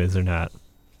the name is or not.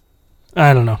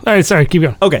 I don't know. All right, sorry, keep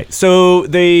going. Okay, so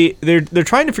they're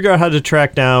trying to figure out how to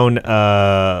track down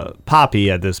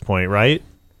Poppy at this point, right?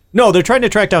 No, they're trying to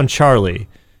track down Charlie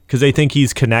because they think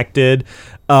he's connected.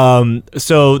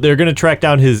 So they're going to track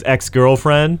down his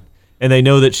ex-girlfriend, and they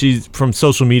know that she's from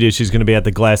social media. She's going to be at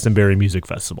the Glastonbury Music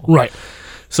Festival. Right.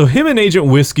 So him and Agent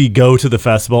Whiskey go to the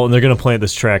festival, and they're going to plant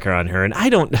this tracker on her. And I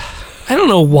don't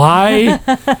know why.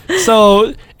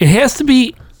 So it has to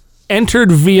be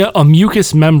entered via a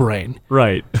mucous membrane.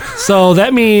 Right. So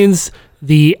that means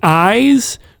the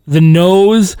eyes, the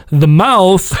nose, the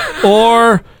mouth,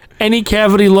 or any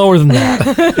cavity lower than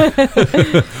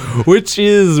that. Which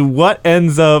is what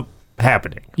ends up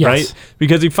happening, Yes. right?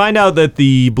 Because you find out that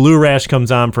the blue rash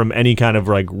comes on from any kind of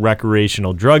like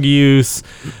recreational drug use.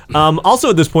 Also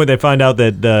at this point they find out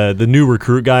that the new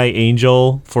recruit guy,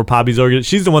 Angel, for Poppy's organ,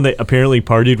 she's the one that apparently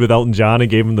partied with Elton John and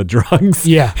gave him the drugs.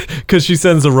 Yeah. Because she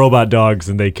sends the robot dogs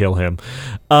and they kill him.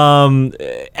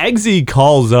 Eggsy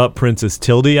calls up Princess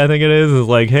Tildy, I think it is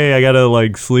like, hey, I gotta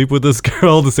like sleep with this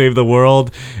girl to save the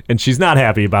world, and she's not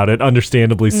happy about it,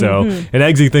 understandably so. And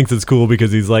Eggsy thinks it's cool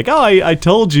because he's like, oh, I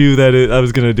told you that I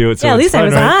was gonna do it. So yeah, at it's least I fine,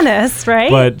 was right? honest,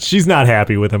 right? But she's not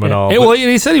happy with him at all. Hey, well,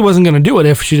 he said he wasn't going to do it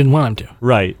if she didn't want him to.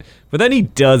 Right. But then he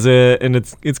does it, and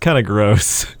it's kind of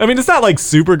gross. I mean, it's not like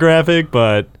super graphic,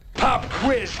 but Pop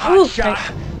quiz, hot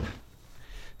shot.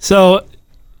 So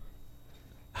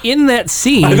in that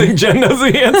scene, I think Jen knows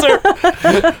the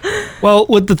answer. well,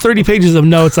 with the 30 pages of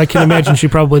notes, I can imagine she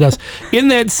probably does. In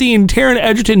that scene, Taron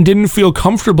Egerton didn't feel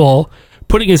comfortable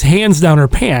putting his hands down her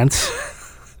pants.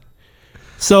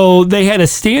 So they had a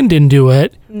stand-in do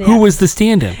it. Yeah. Who was the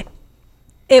stand-in?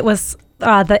 It was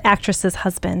the actress's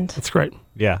husband. That's great.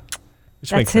 Yeah.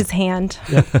 Which That's makes his sense.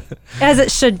 hand. As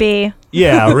it should be.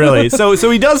 Yeah, really. So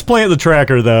he does plant the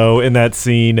tracker, though, in that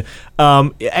scene.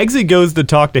 Eggsy goes to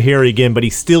talk to Harry again, but he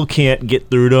still can't get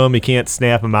through to him. He can't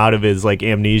snap him out of his, like,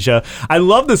 amnesia. I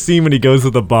love the scene when he goes to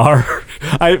the bar.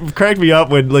 It cracked me up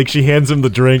when, like, she hands him the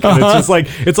drink, and it's just like,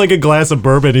 it's like a glass of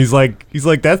bourbon. He's like,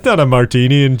 that's not a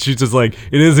martini, and she's just like,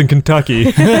 it is in Kentucky.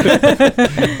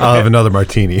 I'll have another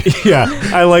martini. Yeah,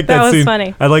 I like that, That was scene.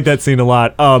 funny. I like that scene a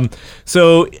lot.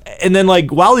 So, and then,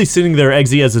 like, while he's sitting there,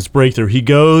 Eggsy has this breakthrough. He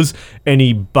goes and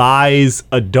he buys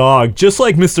a dog, just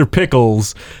like Mr.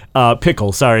 Pickles,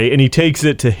 Pickle, sorry, and he takes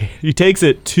it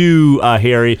to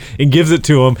Harry and gives it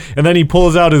to him, and then he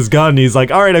pulls out his gun and he's like,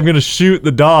 all right, I'm gonna shoot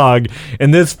the dog,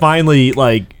 and this finally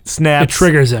like snaps. It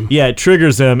triggers him. Yeah, it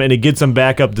triggers him, and it gets him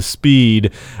back up to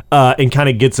speed, and kind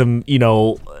of gets him,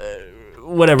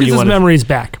 whatever Gets you his want. memories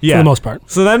back for the most part.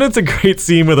 So then it's a great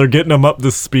scene where they're getting him up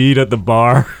to speed at the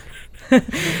bar.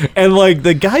 And like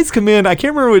the guys come in, I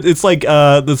can't remember. It's like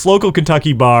this local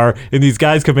Kentucky bar, and these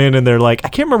guys come in and they're like, I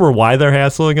can't remember why they're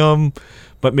hassling them,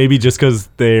 but maybe just because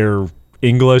they're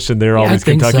English and they're all Yeah, these I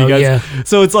think Kentucky so, guys. yeah.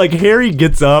 So it's like Harry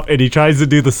gets up and he tries to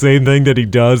do the same thing that he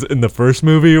does in the first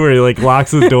movie, where he like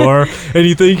locks the door and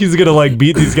you think he's gonna like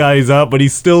beat these guys up, but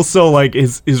he's still so like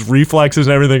his reflexes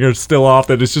and everything are still off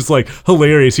that it's just like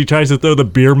hilarious. He tries to throw the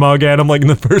beer mug at him like in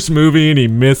the first movie and he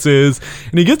misses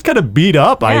and he gets kind of beat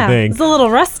up, I think. It's a little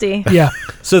rusty. Yeah.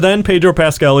 So then Pedro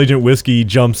Pascal, Agent Whiskey,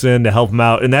 jumps in to help him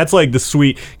out, and that's like the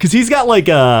sweet, because he's got like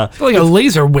a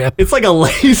laser whip. It's like a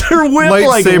laser whip,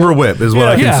 Lightsaber whip is what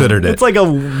I considered it. It's like a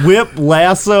whip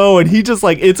lasso, and he just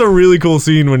like, it's a really cool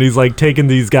scene when he's like taking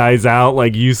these guys out,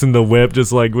 like using the whip,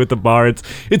 just like with the bar.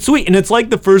 It's sweet, and it's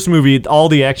like the first movie. All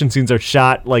the action scenes are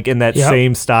shot like in that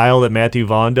same style that Matthew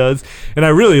Vaughn does, and I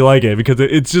really like it because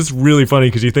it's just really funny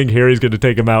because you think Harry's going to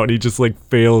take him out, and he just like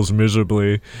fails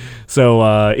miserably.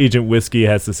 So Agent Whiskey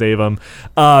has to save him.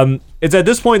 It's at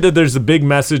this point that there's a big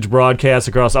message broadcast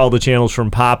across all the channels from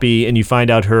Poppy, and you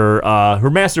find out her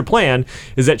master plan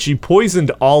is that she poisoned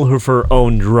all of her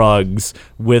own drugs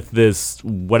with this,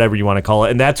 whatever you want to call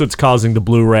it, and that's what's causing the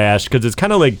blue rash, because it's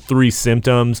kind of like 3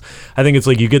 symptoms. I think it's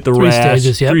like you get the rash,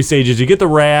 stages, yep. 3 stages. You get the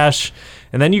rash,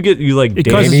 and then you like it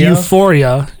causes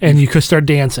euphoria, and you could start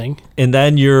dancing, and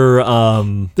then you're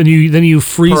then you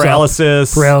freeze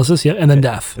paralysis, yeah, and then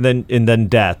death, and then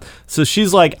death. So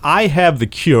she's like, I have the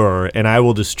cure, and I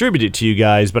will distribute it to you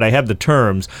guys, but I have the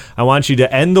terms. I want you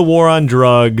to end the war on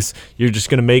drugs. You're just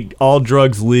going to make all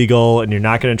drugs legal, and you're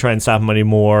not going to try and stop them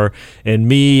anymore. And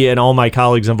me and all my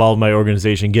colleagues involved in my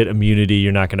organization get immunity.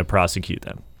 You're not going to prosecute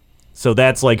them. So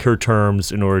that's like her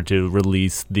terms in order to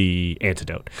release the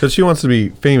antidote. Because she wants to be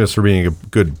famous for being a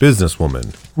good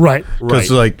businesswoman. Right. Because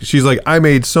like she's like, I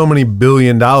made so many $1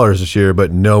 billion this year,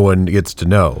 but no one gets to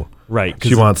know. Right.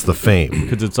 She wants the fame.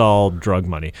 Because it's all drug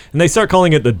money. And they start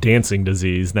calling it the dancing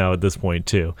disease now at this point,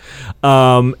 too.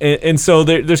 And so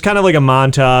there's kind of like a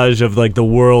montage of like the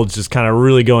world's just kind of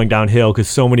really going downhill because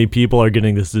so many people are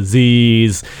getting this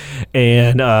disease.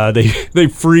 And they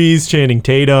freeze Channing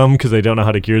Tatum because they don't know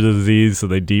how to cure the disease, so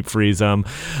they deep freeze him.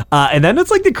 And then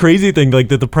it's like the crazy thing, like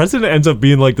that the president ends up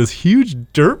being like this huge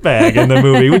dirtbag in the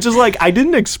movie, which is like, I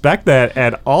didn't expect that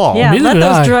at all. Yeah, let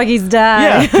those druggies die.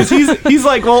 Yeah, because he's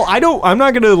like, well, I'm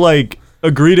not gonna like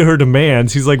agree to her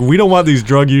demands. He's like, we don't want these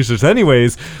drug users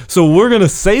anyways, so we're gonna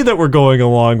say that we're going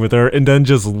along with her and then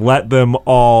just let them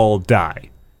all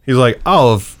die. He's like,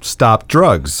 I'll have stopped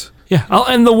drugs. Yeah, I'll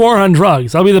end the war on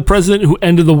drugs. I'll be the president who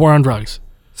ended the war on drugs.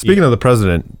 Speaking of the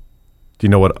president, do you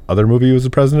know what other movie he was the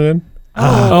president in?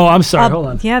 Oh, I'm sorry. Hold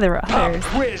on. Yeah, there were others.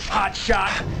 Quiz, hot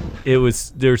shot.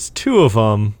 There's 2 of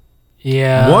them.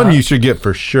 Yeah. One you should get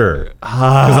for sure,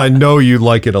 because I know you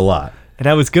like it a lot. And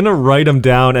I was gonna write them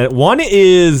down. One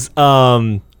is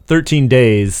 13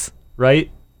 Days,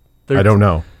 right? I don't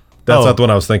know. That's not the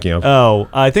one I was thinking of. Oh,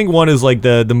 I think one is like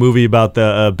the movie about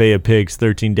the Bay of Pigs,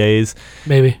 13 Days.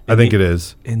 Maybe. I think it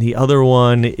is. And the other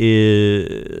one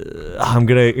is I'm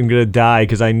gonna die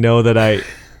because I know that I.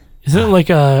 Is it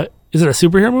a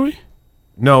superhero movie?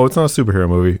 No, it's not a superhero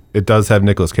movie. It does have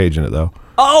Nicolas Cage in it though.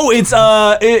 Oh, it's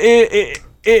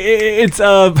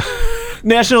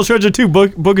National Treasure 2,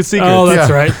 Book of Secrets. Oh,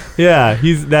 that's right. Yeah,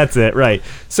 that's it, right.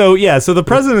 So the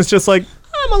president's just like,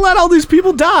 I'm gonna let all these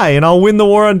people die and I'll win the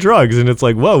war on drugs. And it's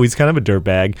like, whoa, he's kind of a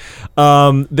dirtbag.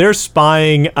 They're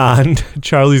spying on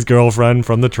Charlie's girlfriend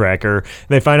from the tracker. And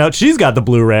they find out she's got the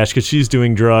blue rash because she's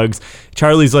doing drugs.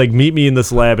 Charlie's like, meet me in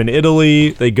this lab in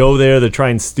Italy. They go there, they try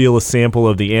and steal a sample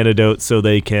of the antidote so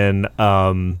they can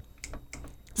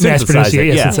synthesize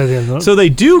it. Yeah. So they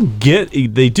do get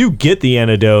the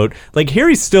antidote. Like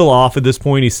Harry's still off at this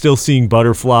point. He's still seeing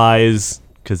butterflies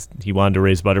because he wanted to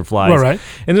raise butterflies. Right.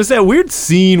 And there's that weird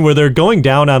scene where they're going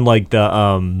down on like the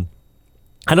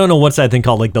I don't know what's that thing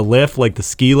called, like the lift, like the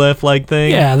ski lift like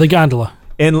thing. Yeah, the gondola.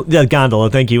 And the gondola,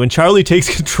 thank you. And Charlie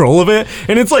takes control of it,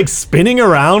 and it's like spinning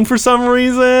around for some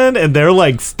reason, and they're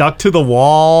like stuck to the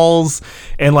walls,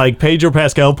 and like Pedro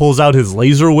Pascal pulls out his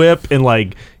laser whip and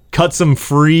like cuts them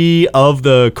free of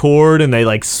the cord, and they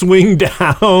like swing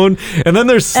down, and then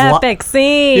there's epic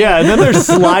scene. Yeah, and then they're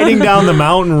sliding down the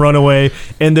mountain runaway,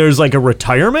 and there's like a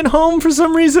retirement home for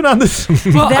some reason on this.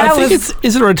 Well, I think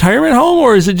is it a retirement home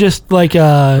or is it just like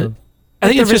I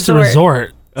think it's just a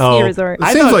resort. ski resort. It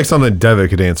seems like something Devitt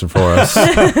could answer for us.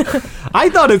 I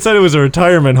thought it said it was a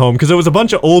retirement home because it was a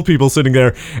bunch of old people sitting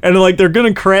there, and like they're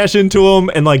gonna crash into him,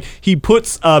 and like he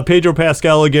puts Pedro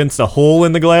Pascal against a hole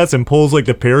in the glass and pulls like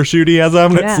the parachute he has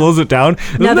on, and it slows it down.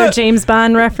 Another James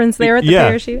Bond reference there with the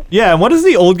parachute. Yeah, and what does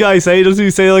the old guy say? Does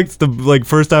he say like it's the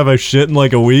first time I shit in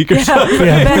like a week or something?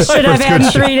 Best shit I've had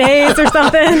in 3 days or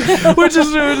something. which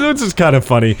is kind of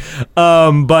funny.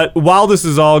 But while this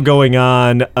is all going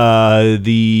on,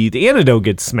 the antidote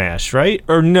gets smashed, right?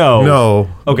 Or no? No.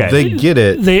 Okay. They get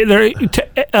it.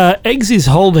 Eggsy's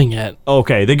holding it.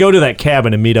 Okay, they go to that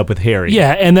cabin and meet up with Harry.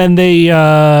 Yeah, and then they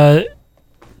are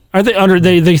they under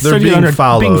they start being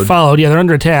followed. Being followed. Yeah, they're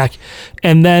under attack,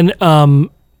 and then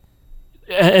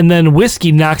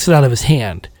Whiskey knocks it out of his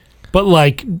hand, but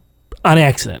like on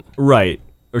accident. Right.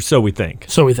 Or so we think.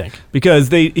 So we think. Because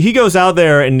he goes out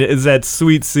there and is that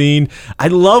sweet scene. I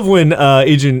love when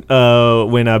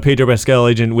Pedro Pascal,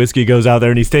 Agent Whiskey, goes out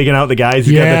there and he's taking out the guys.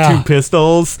 He's got the 2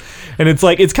 pistols. And it's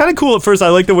like, it's kind of cool at first. I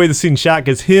like the way the scene's shot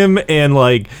because him and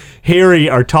like Harry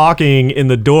are talking in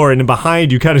the door, and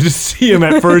behind you kind of just see him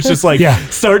at first just like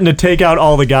starting to take out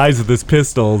all the guys with his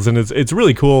pistols, and it's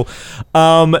really cool.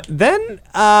 Then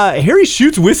Harry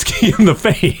shoots Whiskey in the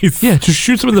face. Yeah, just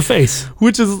shoots him in the face.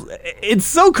 Which is, it's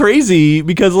so crazy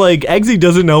because like Eggsy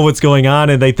doesn't know what's going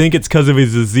on, and they think it's because of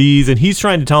his disease, and he's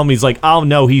trying to tell him, he's like, oh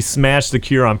no, he smashed the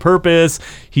cure on purpose.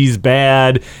 He's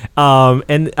bad.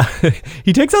 And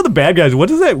he takes out the bad guys. What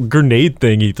is that grenade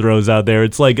thing he throws out there?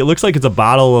 It's like, it looks like it's a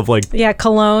bottle of like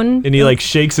cologne, and he like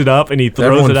shakes it up and he throws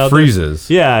Everyone it out freezes.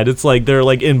 there. Yeah, and it's like they're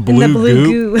like in blue, the blue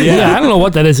goop. goo. Yeah, I don't know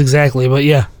what that is exactly, but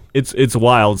yeah. It's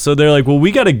wild. So they're like, well,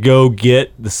 we got to go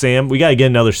get we got to get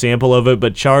another sample of it,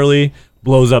 but Charlie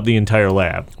blows up the entire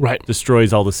lab. Right.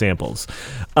 Destroys all the samples.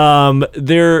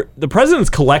 The president's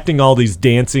collecting all these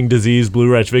dancing disease blue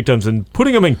rash victims and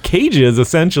putting them in cages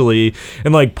essentially,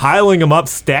 and like piling them up,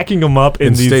 stacking them up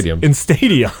in stadiums. In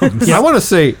stadiums. I want to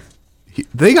say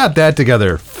they got that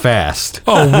together fast.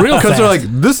 Oh, real fast. Because they're like,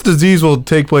 this disease will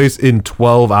take place in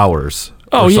 12 hours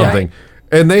or something.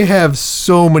 And they have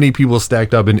so many people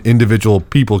stacked up in individual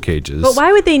people cages. But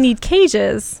why would they need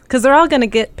cages? Because they're all going to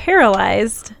get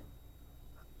paralyzed.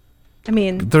 I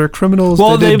mean, they're criminals.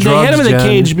 Well, they did had them in a drugs,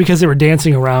 cage because they were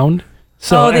dancing around.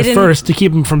 So at first, to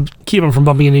keep them from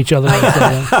bumping into each other.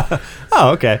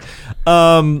 Oh, okay.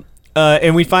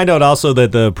 And we find out also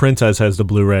that the princess has the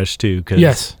blue rash too.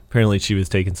 Cause apparently she was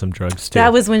taking some drugs too.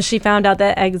 That was when she found out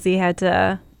that Eggsy had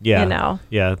to.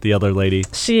 Yeah, the other lady.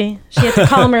 She had to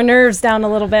calm her nerves down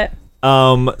a little bit.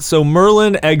 So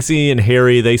Merlin, Eggsy, and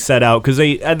Harry, they set out because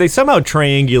they somehow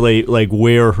triangulate like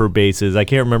where her base is. I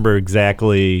can't remember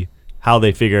exactly how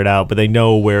they figure it out, but they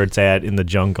know where it's at in the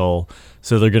jungle.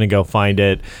 So they're going to go find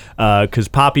it because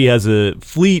Poppy has a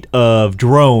fleet of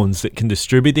drones that can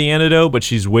distribute the antidote, but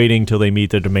she's waiting till they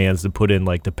meet their demands to put in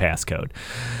like the passcode.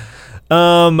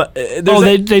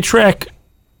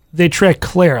 They track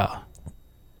Clara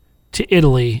to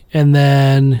Italy, and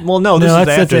then this is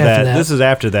after that. This is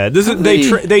after that. This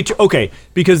is okay,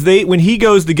 because when he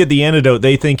goes to get the antidote,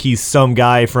 they think he's some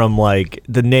guy from like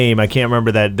the name, I can't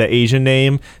remember the Asian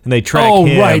name, and they track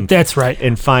him. Oh, right, that's right,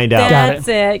 and find out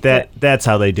that's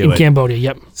how they do it in Cambodia.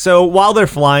 Yep. So while they're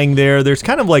flying there's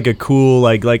kind of like a cool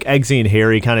like Eggsy and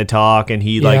Harry kind of talk, and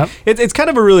he like it's kind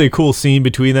of a really cool scene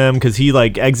between them because he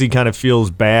like Eggsy kind of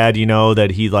feels bad,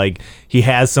 that he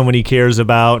has someone he cares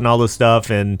about and all this stuff,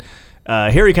 and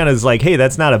Harry kind of is like, hey,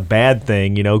 that's not a bad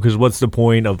thing, because what's the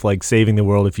point of like saving the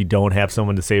world if you don't have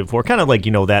someone to save it for? Kind of like,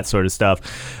 that sort of stuff.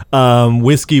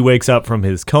 Whiskey wakes up from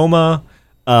his coma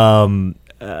and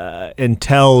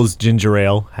tells Ginger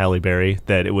Ale, Halle Berry,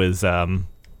 that it was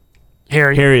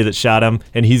Harry that shot him,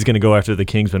 and he's going to go after the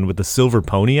Kingsman with the silver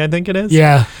pony, I think it is.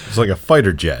 Yeah. It's like a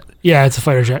fighter jet. Yeah, it's a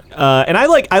fighter jet. And I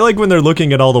like when they're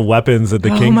looking at all the weapons that the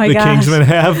Kingsmen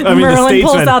have. I mean, Merlin the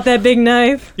pulls statesmen out that big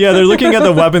knife. Yeah, they're looking at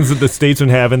the weapons that the statesmen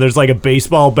have, and there's like a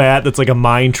baseball bat that's like a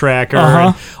mine tracker,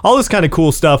 and all this kind of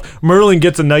cool stuff. Merlin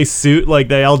gets a nice suit like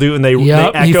they all do, and they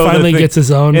echo he finally gets his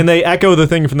own. And they echo the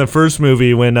thing from the first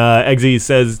movie when Eggsy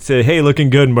says, hey, looking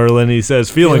good, Merlin. He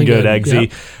says, feeling good, Eggsy.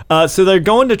 Yep. So they're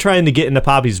going to try to get into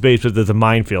Poppy's base, but there's a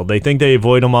minefield. They think they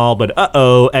avoid them all, but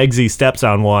Eggsy steps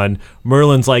on one.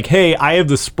 Merlin's like, hey, I have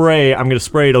the spray. I'm going to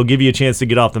spray it. It'll give you a chance to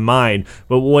get off the mine.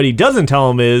 But what he doesn't tell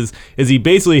him is he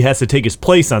basically has to take his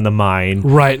place on the mine.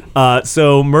 Right.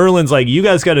 So Merlin's like, you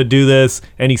guys got to do this.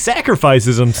 And he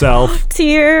sacrifices himself.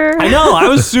 Tear. I know. I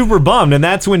was super bummed. And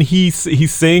that's when he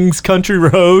sings Country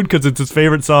Road because it's his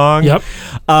favorite song. Yep.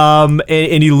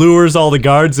 And he lures all the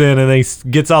guards in, and he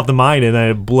gets off the mine, and then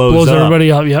it blows up.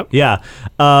 Everybody up, yep. Yeah.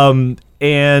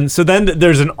 And so then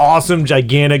there's an awesome,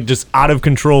 gigantic, just out of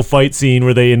control fight scene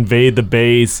where they invade the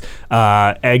base.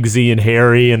 Eggsy and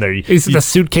Harry, and He's the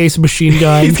suitcase machine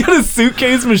gun. he's got a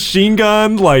suitcase machine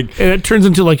gun, like, and it turns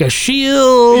into like a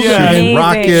shield. Yeah, And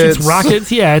rockets. Shoots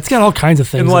rockets. Yeah, it's got all kinds of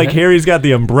things. and in like it. Harry's got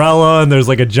the umbrella, and there's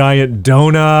like a giant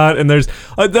donut, and there's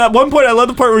at one point I love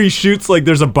the part where he shoots like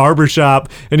there's a barber shop,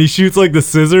 and he shoots like the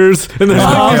scissors, and there's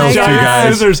like my these giant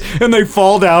gosh. scissors, and they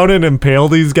fall down and impale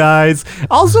these guys.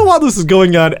 Also, while this is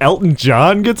going on, Elton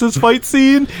John gets his fight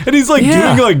scene, and he's like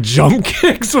Yeah. doing like jump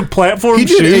kicks with platform He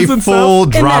did shoes a and full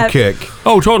stuff. drop that- kick,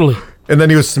 Oh, totally. and then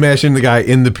he was smashing the guy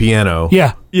in the piano.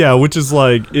 Yeah. Yeah, which is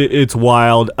like it's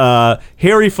wild.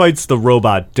 Harry fights the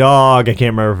robot dog. I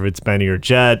can't remember if it's Benny or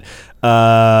Jet.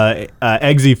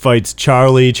 Eggsy fights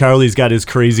Charlie. Charlie's got his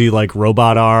crazy like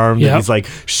robot arm that Yep. he's like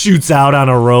shoots out on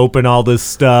a rope and all this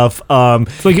stuff.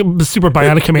 It's like a super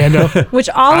bionic commando. Which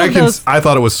all of those. I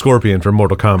thought it was Scorpion from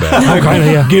Mortal Kombat. Kind of,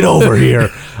 yeah. Get over here.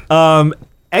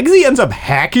 Eggsy ends up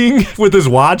hacking with his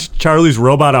watch Charlie's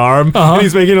robot arm, and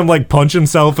he's making him like punch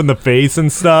himself in the face and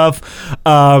stuff.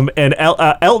 And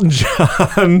Elton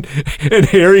John and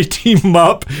Harry team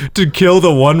up to kill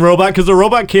the one robot because the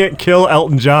robot can't kill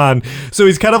Elton John. So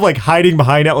he's kind of like hiding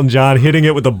behind Elton John, hitting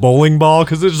it with a bowling ball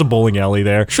because there's a bowling alley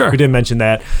there. Sure. We didn't mention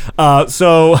that.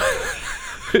 So.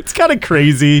 It's kind of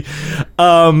crazy.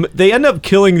 They end up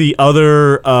killing the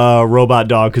other robot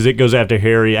dog because it goes after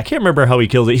Harry. I can't remember how he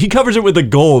kills it. He covers it with the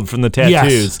gold from the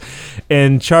tattoos. Yes.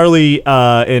 And Charlie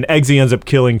and Eggsy ends up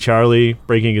killing Charlie,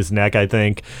 breaking his neck, I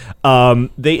think.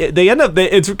 They end up.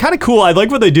 It's kind of cool. I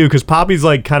like what they do because Poppy's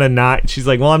like kind of not. She's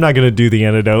like, well, I'm not going to do the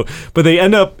antidote. But they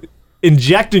end up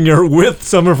injecting her with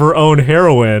some of her own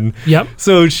heroin. Yep.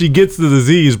 So she gets the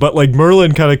disease, but like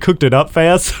Merlin kind of cooked it up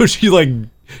fast. So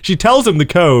she tells him the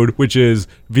code, which is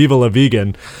Viva la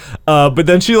Vegan, but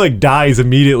then she like dies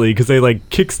immediately because they like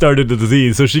kickstarted the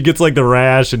disease. So she gets like the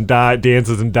rash and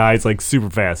dances and dies like super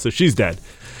fast. So she's dead.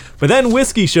 But then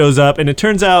Whiskey shows up, and it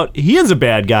turns out he is a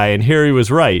bad guy, and Harry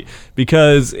was right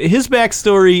because his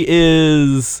backstory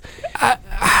is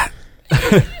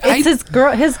It's his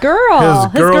girl. His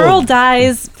girl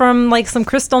dies from like some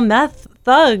crystal meth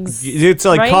thugs. it's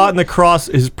like right? caught in the cross.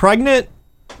 His pregnant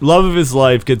love of his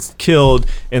life gets killed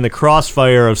in the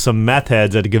crossfire of some meth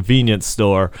heads at a convenience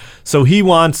store. So he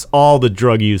wants all the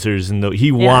drug users, and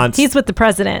He's with the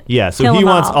president. Yeah, so Kill he them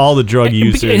wants all the drug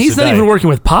users. And he's to not die. even working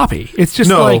with Poppy. It's just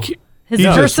No. like, His He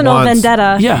just personal wants-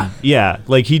 vendetta. yeah. Yeah,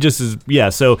 like he just is. Yeah,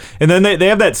 so and then they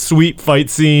have that sweet fight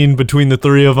scene between the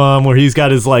three of them where he's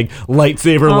got his like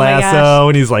lightsaber Oh my lasso gosh.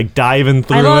 and he's like diving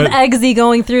through I love it. Eggsy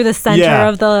going through the center Yeah.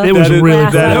 of the. It was That is- really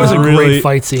lasso. cool. That was a really- great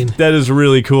fight scene. That is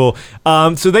really cool.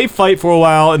 So they fight for a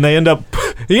while, and they end up.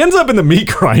 He ends up in the meat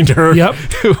grinder. Yep.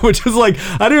 Which is like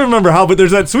I don't even remember how, but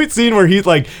there's that sweet scene where he's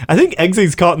like, I think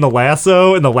Eggsy's caught in the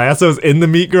lasso, and the lasso's in the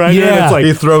meat grinder. And Yeah. it's like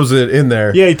He throws it in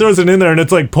there. yeah, he throws it in there, and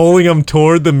it's like pulling him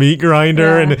toward the meat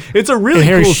grinder, Yeah. and it's a really And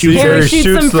Harry cool shoots scene. Harry Harry shoots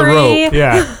shoots him the free. rope.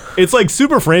 Yeah, it's like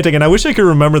super frantic, and I wish I could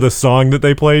remember the song that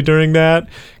they play during that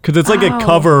because it's like a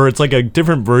cover. It's like a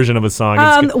different version of a song.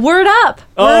 It's Word Up.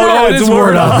 oh, It it's is Word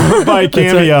Word Up by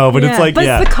Cameo, but it's like but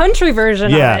it's the country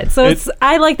version Yeah, of it. So it's-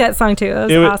 I like that song too.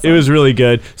 It was awesome. It was really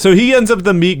good. So he ends up at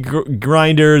the meat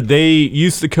grinder. They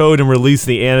use the code and release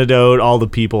the antidote. All the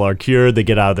people are cured. They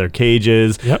get out of their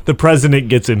cages. Yep. The president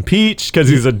gets impeached because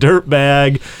he's a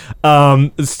dirtbag.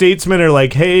 The statesmen are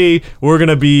like, "Hey, we're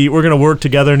gonna work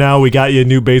together now. We got you a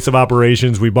new base of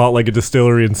operations. We bought like a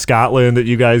distillery in Scotland that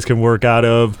you guys can work out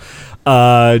of."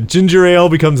 Ginger ale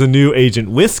becomes a new Agent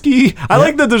Whiskey. I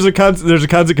like that there's a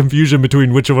constant confusion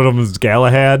between which one of them is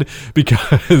Galahad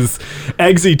because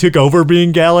Eggsy took over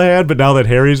being Galahad, but now that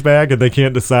Harry's back and they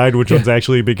can't decide which one's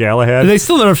actually Big Galahad. And they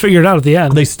still never figured it out at the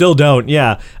end. They still don't,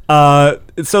 yeah.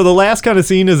 So the last kind of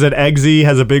scene is that Eggsy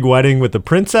has a big wedding with the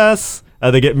princess.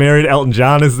 They get married. Elton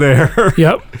John is there.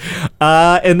 Yep.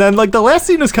 And then like the last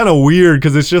scene is kind of weird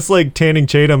because it's just like Channing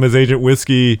Tatum as Agent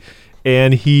Whiskey,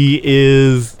 and he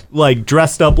is like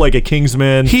dressed up like a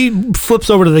Kingsman. He flips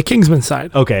over to the Kingsman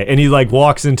side. Okay, and he like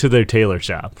walks into their tailor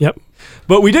shop. Yep.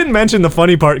 But we didn't mention the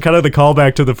funny part, kind of the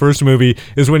callback to the first movie,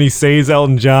 is when he saves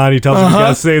Elton John. He tells him he's got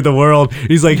to save the world.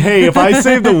 He's like, hey, if I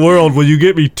save the world, will you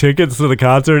get me tickets to the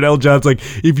concert? And Elton John's like,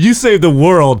 if you save the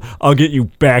world, I'll get you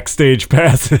backstage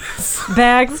passes.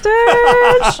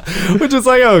 Backstage. Which is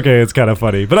like, okay, it's kind of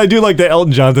funny. But I do like that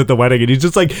Elton John's at the wedding and he's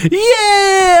just like,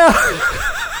 yeah!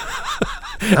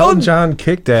 Elton John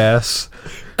kicked ass.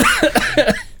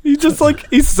 He's just like,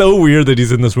 he's so weird that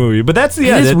he's in this movie. But that's the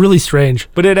It end. is really strange.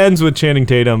 But it ends with Channing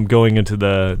Tatum going into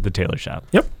the tailor shop.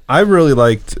 Yep. I really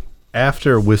liked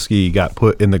after Whiskey got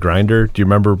put in the grinder. Do you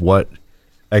remember what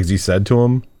Eggsy said to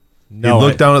him No, he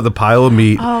looked down at the pile of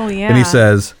meat. Oh, yeah. And he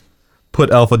says, "Put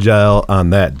alpha gel on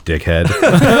that, dickhead."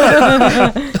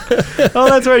 Oh,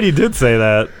 that's right. He did say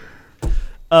that.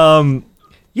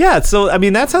 Yeah, so, I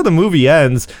mean, that's how the movie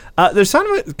ends. There's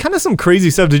kind of some crazy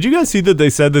stuff. Did you guys see that they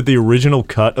said that the original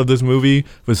cut of this movie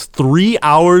was 3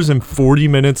 hours and 40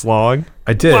 minutes long?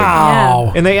 I did.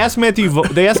 Wow. And they asked Matthew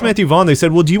Vaughn, they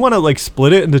said, well, do you want to, like,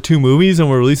 split it into 2 movies and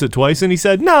we'll release it twice? And he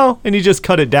said, no. And he just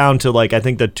cut it down to, like, I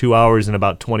think the 2 hours and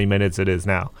about 20 minutes it is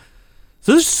now.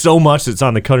 So there's so much that's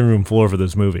on the cutting room floor for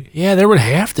this movie. Yeah, there would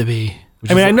have to be.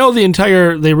 I mean, I know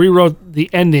they rewrote the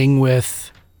ending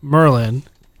with Merlin.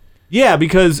 Yeah,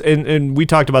 because, and we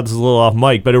talked about this a little off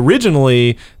mic, but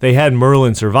originally they had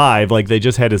Merlin survive. Like, they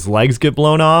just had his legs get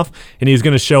blown off, and he's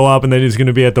going to show up, and then he's going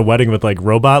to be at the wedding with, like,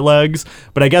 robot legs.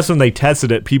 But I guess when they tested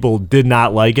it, people did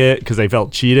not like it because they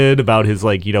felt cheated about his,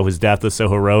 like, you know, his death is so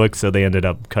heroic, so they ended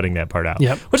up cutting that part out.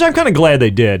 Yep. Which I'm kind of glad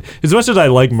they did. As much as I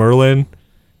like Merlin,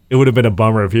 it would have been a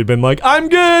bummer if he'd been like, I'm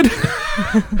good.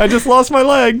 I just lost my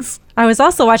legs. I was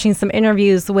also watching some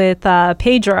interviews with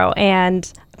Pedro,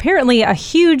 and apparently a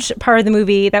huge part of the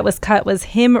movie that was cut was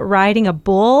him riding a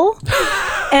bull.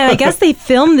 And I guess they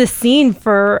filmed this scene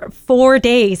for 4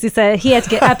 days. He said he had to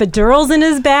get epidurals in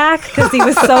his back because he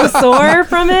was so sore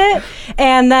from it.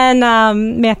 And then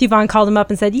Matthew Vaughn called him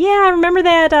up and said, yeah, remember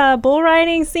that bull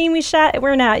riding scene we shot?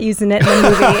 We're not using it in the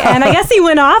movie. And I guess he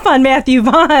went off on Matthew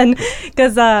Vaughn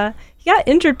because he got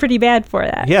injured pretty bad for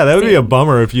that. Yeah, that would be a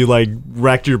bummer if you, like,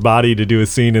 wrecked your body to do a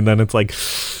scene and then it's like,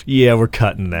 yeah, we're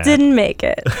cutting that. Didn't make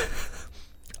it.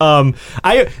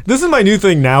 This is my new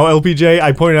thing now, LPJ.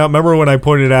 I pointed out, remember when I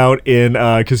pointed out in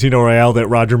Casino Royale that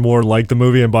Roger Moore liked the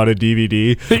movie and bought a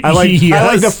DVD? I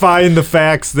like to find the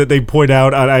facts that they point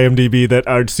out on IMDb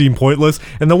that seem pointless.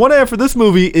 And the one I have for this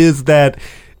movie is that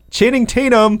Channing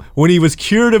Tatum, when he was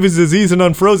cured of his disease and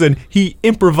unfrozen, he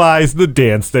improvised the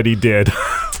dance that he did.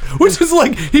 Which is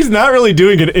like, he's not really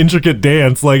doing an intricate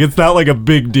dance. Like, it's not like a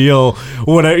big deal.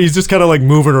 He's just kind of like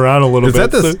moving around a little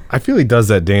bit. I feel he does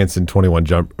that dance in 21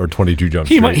 Jump or 22 Jump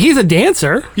Street. He's a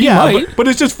dancer. He yeah, might. but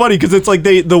it's just funny because it's like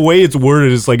the way it's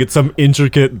worded is like it's some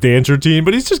intricate dance routine,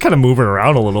 but he's just kind of moving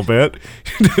around a little bit.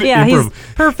 Yeah, he's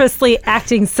purposely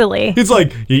acting silly. It's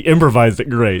like he improvised it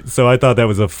great. So I thought that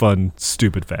was a fun,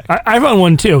 stupid fact. I found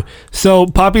one too. So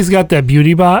Poppy's got that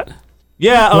beauty bot.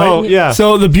 Yeah, right? oh, yeah.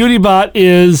 So the beauty bot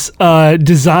is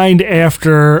designed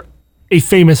after a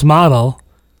famous model,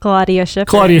 Claudia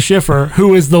Schiffer,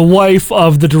 who is the wife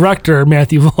of the director,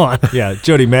 Matthew Vaughn. Yeah,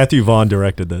 Jody, Matthew Vaughn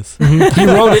directed this. Mm-hmm.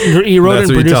 He wrote it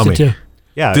and produced it too.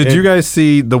 Yeah. Did you guys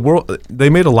see the world?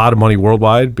 They made a lot of money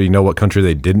worldwide, but you know what country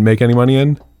they didn't make any money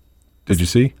in? Did you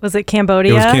see? Was it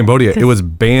Cambodia? It was Cambodia. It was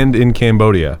banned in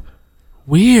Cambodia.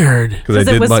 Weird. Because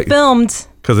it was filmed.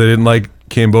 Because they didn't like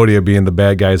Cambodia being the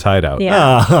bad guy's hideout.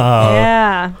 Yeah. Oh,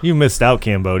 yeah. You missed out,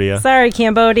 Cambodia. Sorry,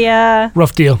 Cambodia.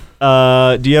 Rough deal.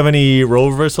 Do you have any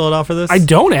role reversal at all for this? I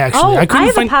don't actually. Oh, I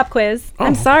have find a pop quiz.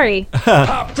 I'm sorry.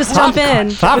 Just jump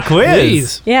in. Pop quiz.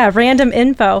 Please. Yeah, random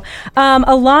info.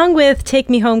 Along with Take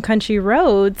Me Home Country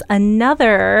Roads,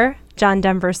 another John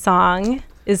Denver song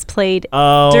is played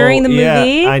during the movie.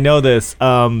 Yeah, I know this.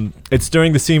 It's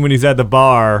during the scene when he's at the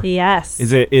bar. Yes.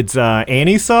 It's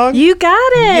Annie's song? You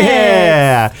got it.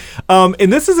 Yeah.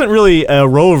 And this isn't really a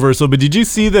role reversal, but did you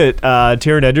see that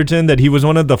Taron Egerton, that he was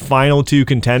one of the final 2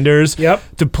 contenders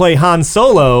to play Han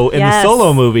Solo in the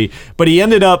Solo movie, but he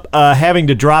ended up having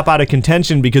to drop out of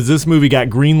contention because this movie got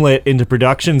greenlit into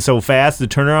production so fast, the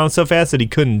turnaround so fast, that he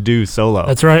couldn't do Solo.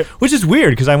 That's right. Which is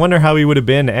weird because I wonder how he would have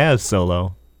been as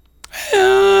Solo.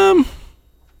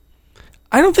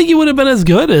 I don't think he would have been as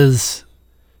good as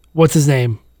what's his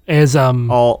name as I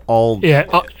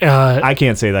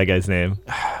can't say that guy's name.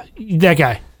 That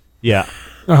guy. Yeah.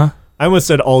 Uh-huh. I almost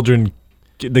said Aldrin.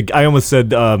 I almost said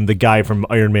the guy from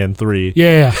Iron Man 3.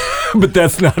 Yeah. But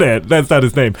that's not it. That's not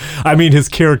his name. I mean, his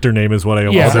character name is what I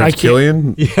almost Yeah, said. I can't-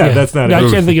 Killian? Yeah, that's not No, it.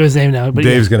 I can't think of his name now. But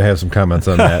Dave's going to have some comments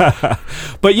on that.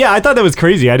 But yeah, I thought that was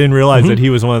crazy. I didn't realize that he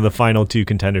was one of the final 2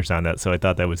 contenders on that, so I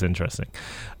thought that was interesting.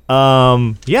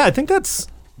 Yeah, I think that's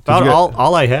about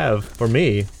all I have for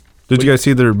me. Did you guys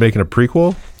see they're making a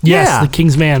prequel? Yes, Yeah. The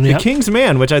King's Man. The Yeah. King's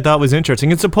Man, which I thought was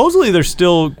interesting. And supposedly they're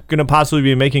still going to possibly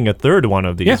be making a third one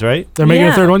of these, right? They're making a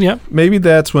Yeah. third one. Yeah. Maybe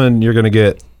that's when you're going to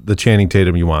get the Channing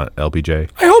Tatum you want, LPJ.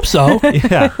 I hope so.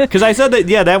 Yeah, because I said that.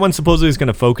 Yeah, that one supposedly is going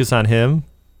to focus on him,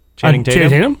 Channing Tatum.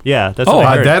 Channing Tatum? Yeah, that's what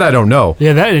I heard. That I don't know.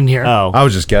 Yeah, that I didn't hear. Oh, I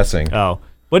was just guessing.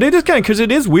 But it is kind of because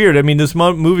it is weird. I mean, this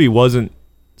movie wasn't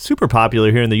super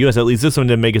popular here in the U.S. At least this one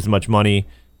didn't make as much money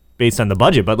based on the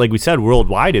budget. But like we said,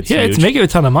 worldwide it's huge. It's making a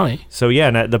ton of money. So yeah,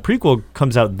 and the prequel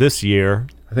comes out this year.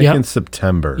 I think in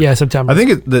September. Yeah, September. I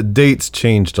think the dates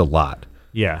changed a lot.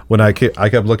 Yeah. When I kept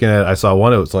looking at it, I saw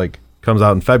one. It was like comes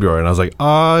out in February, and I was like,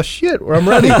 "Ah, shit, I'm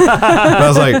ready." And I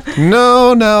was like,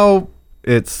 "No,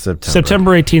 it's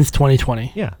September 18th,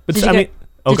 2020. Yeah. But Did I you, mean, did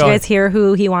go you ahead. guys hear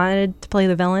who he wanted to play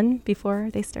the villain before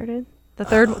they started? The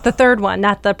third one,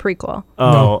 not the prequel.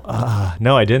 Oh,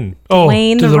 no, I didn't. Oh,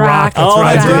 Dwayne to The Rock That's Oh,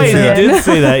 right. that's right. Johnson. He did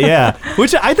say that, yeah.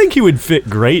 Which I think he would fit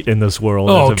great in this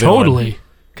world. Oh, totally.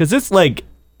 Because it's like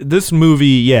this movie,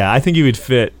 yeah, I think he would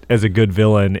fit as a good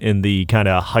villain in the kind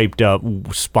of hyped up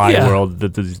spy Yeah. world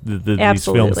that these films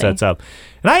Absolutely. sets up.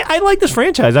 And I like this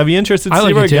franchise. I'd be interested to I see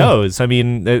like where it it too. goes. I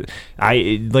mean,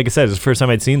 like I said, it's the first time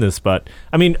I'd seen this, but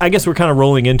I mean, I guess we're kind of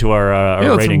rolling into our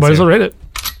Yeah, ratings. might as well here. rate it.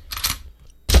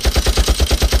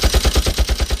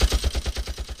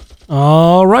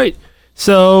 All right.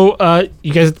 So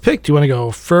you guys have to pick. Do you want to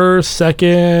go first,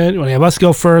 second? You want to have us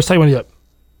go first? How do you want to do it?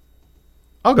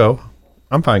 I'll go.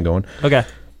 I'm fine going. Okay.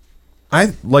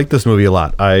 I like this movie a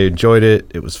lot. I enjoyed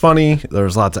it. It was funny. There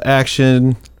was lots of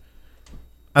action.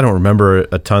 I don't remember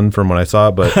a ton from when I saw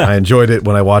it, but I enjoyed it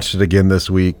when I watched it again this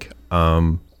week. So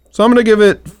I'm going to give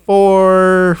it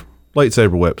 4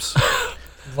 lightsaber whips.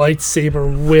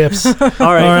 Lightsaber whips. All right.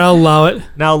 All right, I'll allow it.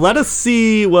 Now let us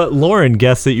see what Lauren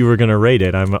guessed that you were going to rate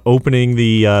it. I'm opening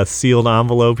the sealed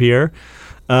envelope here.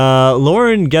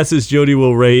 Lauren guesses Jody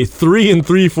will rate 3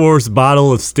 3/4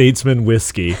 bottle of Statesman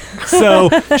whiskey. So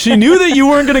she knew that you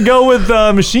weren't going to go with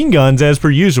machine guns as per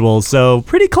usual. So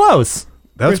pretty close.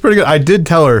 That's pretty good. I did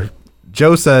tell her.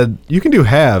 Joe said, "You can do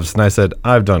halves." And I said,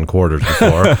 "I've done quarters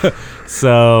before."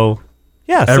 So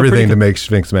yeah, Everything to make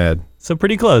Sphinx mad. So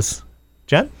pretty close.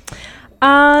 Jen?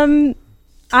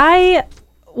 I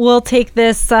will take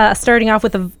this, starting off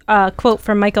with a quote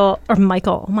from Michael, oh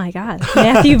my God,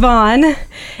 Matthew Vaughn.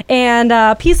 And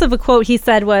a piece of a quote he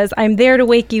said was, "I'm there to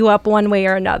wake you up one way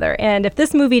or another." And if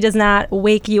this movie does not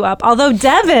wake you up, although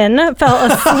Devin fell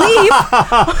asleep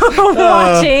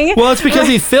watching. Well, it's because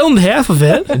he filmed half of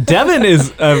it. Devin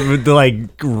is the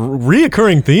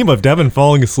reoccurring theme of Devin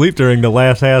falling asleep during the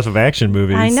last half of action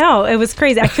movies. I know, it was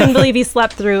crazy. I couldn't believe he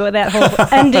slept through that whole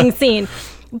ending scene.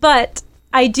 But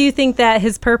I do think that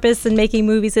his purpose in making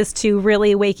movies is to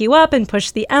really wake you up and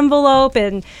push the envelope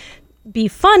and be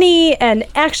funny and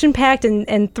action-packed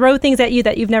and throw things at you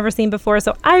that you've never seen before.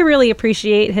 So I really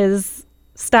appreciate his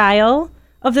style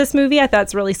of this movie. I thought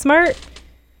it's really smart.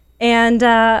 And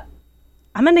I'm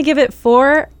going to give it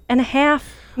 4.5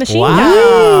 machine guns.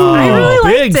 I really liked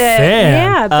Big it. fan.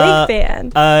 Yeah, big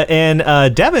fan.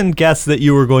 And Devin guessed that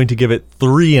you were going to give it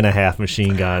 3.5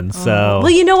 machine guns. So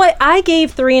Well, you know what? I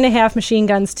gave 3.5 machine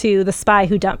guns to The Spy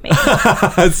Who Dumped Me.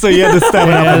 so you had to step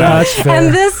it up Yeah, a notch. that's fair.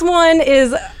 And this one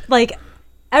is like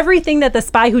everything that The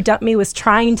Spy Who Dumped Me was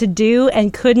trying to do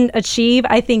and couldn't achieve.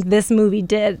 I think this movie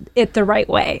did it the right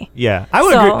way. Yeah, I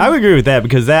would So- agree. I would agree with that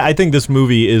because I think this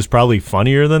movie is probably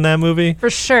funnier than that movie. For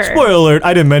sure. Spoiler alert!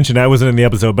 I didn't mention I wasn't in the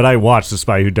episode, but I watched The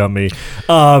Spy Who Dumped Me.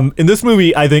 In this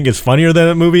movie, I think it's funnier than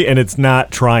that movie, and it's not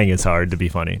trying as hard to be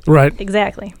funny. Right.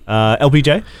 Exactly.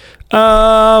 LPJ.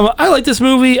 I like this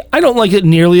movie. I don't like it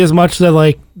nearly as much as I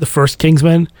like the first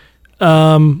Kingsman.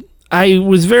 I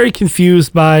was very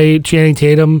confused by Channing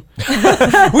Tatum.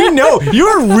 We know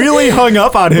you're really hung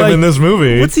up on him Like, in this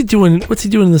movie. What's he doing? What's he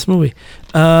doing in this movie?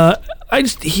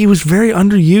 He was very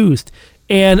underused,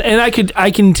 and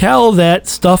I can tell that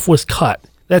stuff was cut.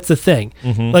 That's the thing.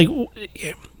 Like,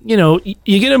 you know,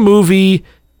 you get a movie,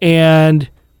 and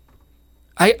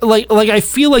I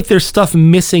feel like there's stuff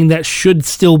missing that should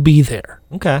still be there.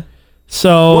 Okay.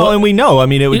 So Well, and we know. I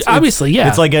mean, it's obviously, yeah.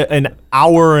 It's like an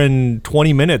hour and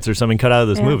 20 minutes or something cut out of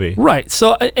this movie. right.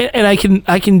 So and I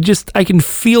can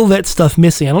feel that stuff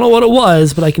missing. I don't know what it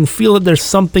was, but I can feel that there's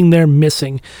something there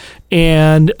missing.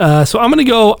 And so I'm gonna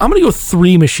go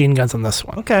 3 machine guns on this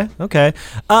one. Okay.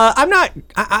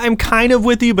 I'm kind of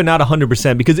with you, but not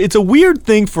 100% because it's a weird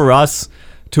thing for us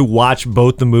to watch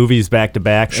both the movies back to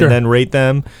back Sure. and then rate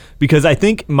them because I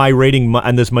think my rating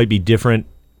on this might be different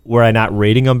where I'm not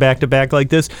rating them back to back like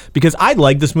this because I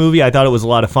liked this movie. I thought it was a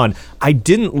lot of fun. I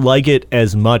didn't like it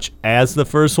as much as the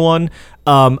first one.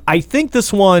 I think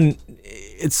this one,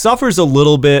 it suffers a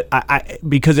little bit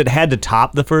because it had to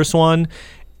top the first one.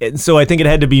 And so I think it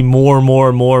had to be more.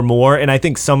 And I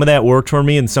think some of that worked for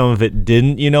me and some of it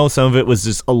didn't, you know, some of it was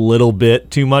just a little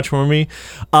bit too much for me.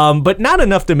 But not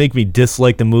enough to make me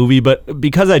dislike the movie. But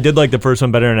because I did like the first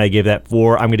one better and I gave that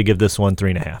 4, I'm going to give this one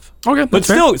 3.5. Okay, But that's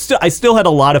fair. still, I still had a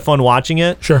lot of fun watching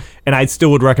it. Sure. And I still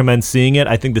would recommend seeing it.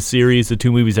 I think the series, the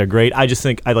 2 movies are great. I just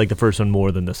think I like the first one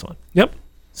more than this one. Yep.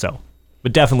 So,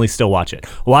 but definitely still watch it.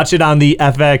 Watch it on the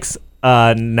FX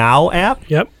Now app.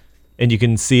 Yep. and you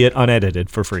can see it unedited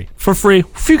for free. For free. A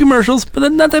few commercials, but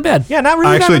then not that bad. Yeah, not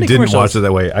really. I that actually many didn't commercials. watch it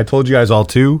that way. I told you guys all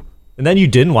too. And then you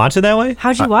didn't watch it that way?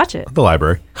 How'd you watch it? The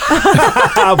library.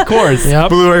 Of course. Yep.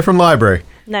 Blu-ray from library.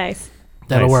 Nice.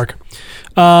 That'll Nice. work.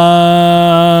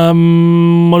 What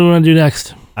do we want to do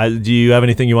next? Do you have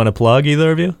anything you want to plug,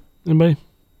 either of you? Anybody?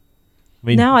 I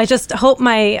mean, No, I just hope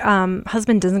my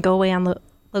husband doesn't go away on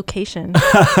location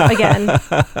again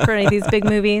for any of these big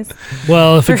movies.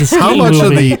 Well, if it's a How ski much of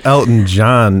movie, the Elton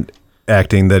John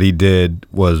acting that he did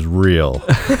was real?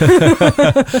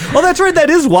 Well, that's right. That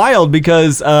is wild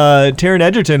because Taron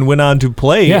Egerton went on to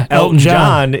play Yeah, Elton Elton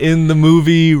John. John in the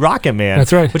movie Rocket Man.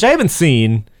 That's right. Which I haven't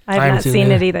seen, I have haven't not seen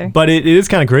seen it it either. but it is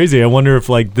kind of crazy. I wonder if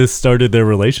like this started their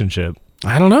relationship.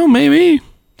 I don't know, maybe.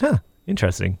 Huh.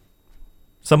 Interesting.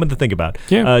 Something to think about.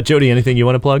 Yeah. Jody, anything you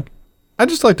want to plug? I'd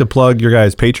just like to plug your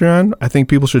guys' Patreon. I think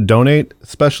people should donate,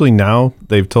 especially now.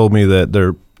 They've told me that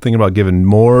they're thinking about giving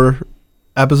more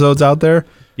episodes out there.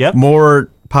 Yep.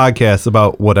 More podcasts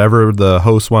about whatever the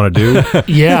hosts want to do.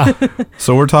 Yeah.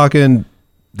 So we're talking,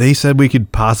 they said we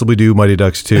could possibly do Mighty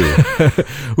Ducks 2.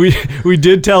 We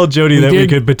did tell Jody that we did.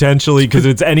 could potentially, because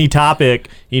it's any topic,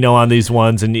 on these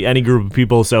ones and any group of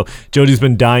people. So Jody's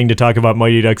been dying to talk about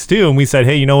Mighty Ducks 2, and we said,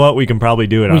 hey, you know what? We can probably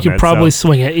do it on We could that. probably So,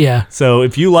 swing it, yeah. so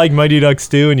if you like Mighty Ducks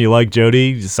 2 and you like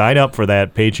Jody, just sign up for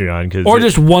that Patreon. Cause Or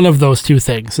just one of those two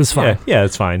things is fine. yeah,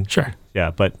 it's fine. Sure.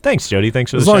 Yeah, but thanks, Jody.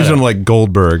 Thanks for As the long as you shout don't like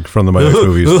Goldberg from the Mighty Ducks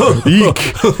movies.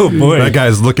 Eek. Oh, boy. That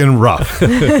guy's looking rough.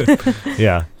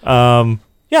 Yeah. Yeah.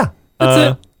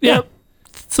 That's it. Yeah.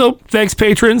 So thanks,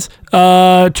 patrons. Check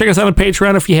us out on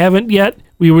Patreon if you haven't yet.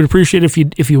 We would appreciate it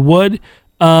if you would. You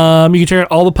can check out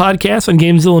all the podcasts on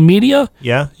Gamezilla Media.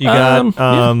 Yeah. You got,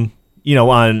 on,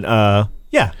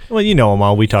 yeah. Well, you know them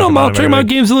all. We talk about them. Check them out,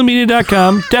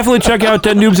 GameZillaMedia.com. Definitely check out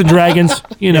Noobs and Dragons,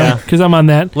 because I'm on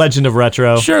that. Legend of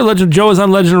Retro. Sure, Joe is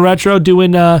on Legend of Retro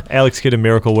doing, Alex Kidd in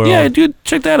Miracle World. yeah, dude,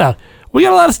 check that out. We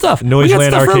got a lot of stuff. We got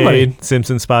Noiseland stuff for everybody. Arcade,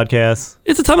 Simpsons podcast,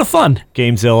 It's a ton of fun.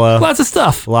 Gamezilla, Lots of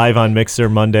stuff. live on Mixer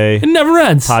Monday, It never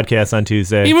ends. podcast on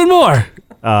Tuesday. Even more.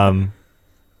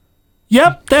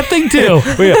 Yep, that thing too.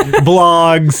 We got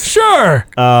blogs. Sure.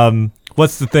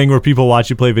 What's the thing where people watch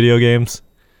you play video games?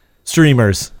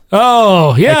 Streamers.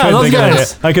 Oh, yeah, those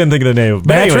guys. I couldn't think of the name.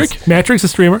 But anyways, Matrix, a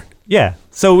streamer. yeah.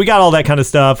 So we got all that kind of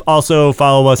stuff. Also,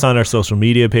 follow us on our social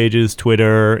media pages: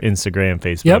 Twitter, Instagram,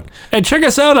 Facebook. Yep. And check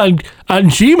us out on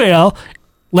Gmail,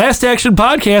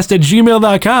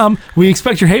 lastactionpodcast@gmail.com. We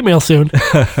expect your hate mail soon.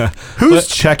 Who's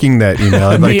checking that email?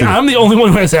 I'd like to, I'm the only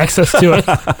one who has access to it.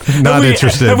 not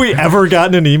interested. Have we ever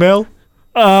gotten an email?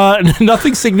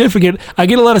 Nothing significant. I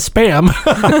get a lot of spam.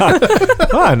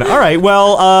 Fun. All right.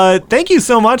 Well, thank you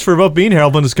so much for both being here,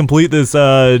 helping us complete this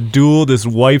this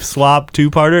wife swap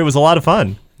 2-parter. It was a lot of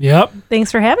fun. Yep.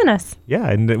 Thanks for having us. Yeah,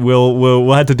 and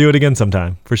we'll have to do it again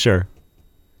sometime for sure.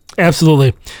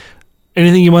 Absolutely.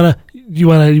 Anything you wanna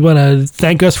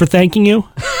thank us for thanking you?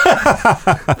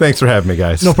 Thanks for having me,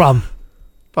 guys. No problem.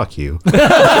 Fuck you. Well,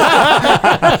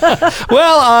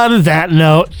 on that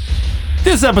note,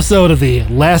 this episode of the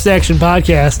Last Action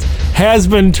Podcast has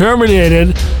been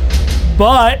terminated,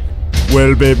 but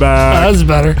We'll be back. that was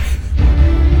better.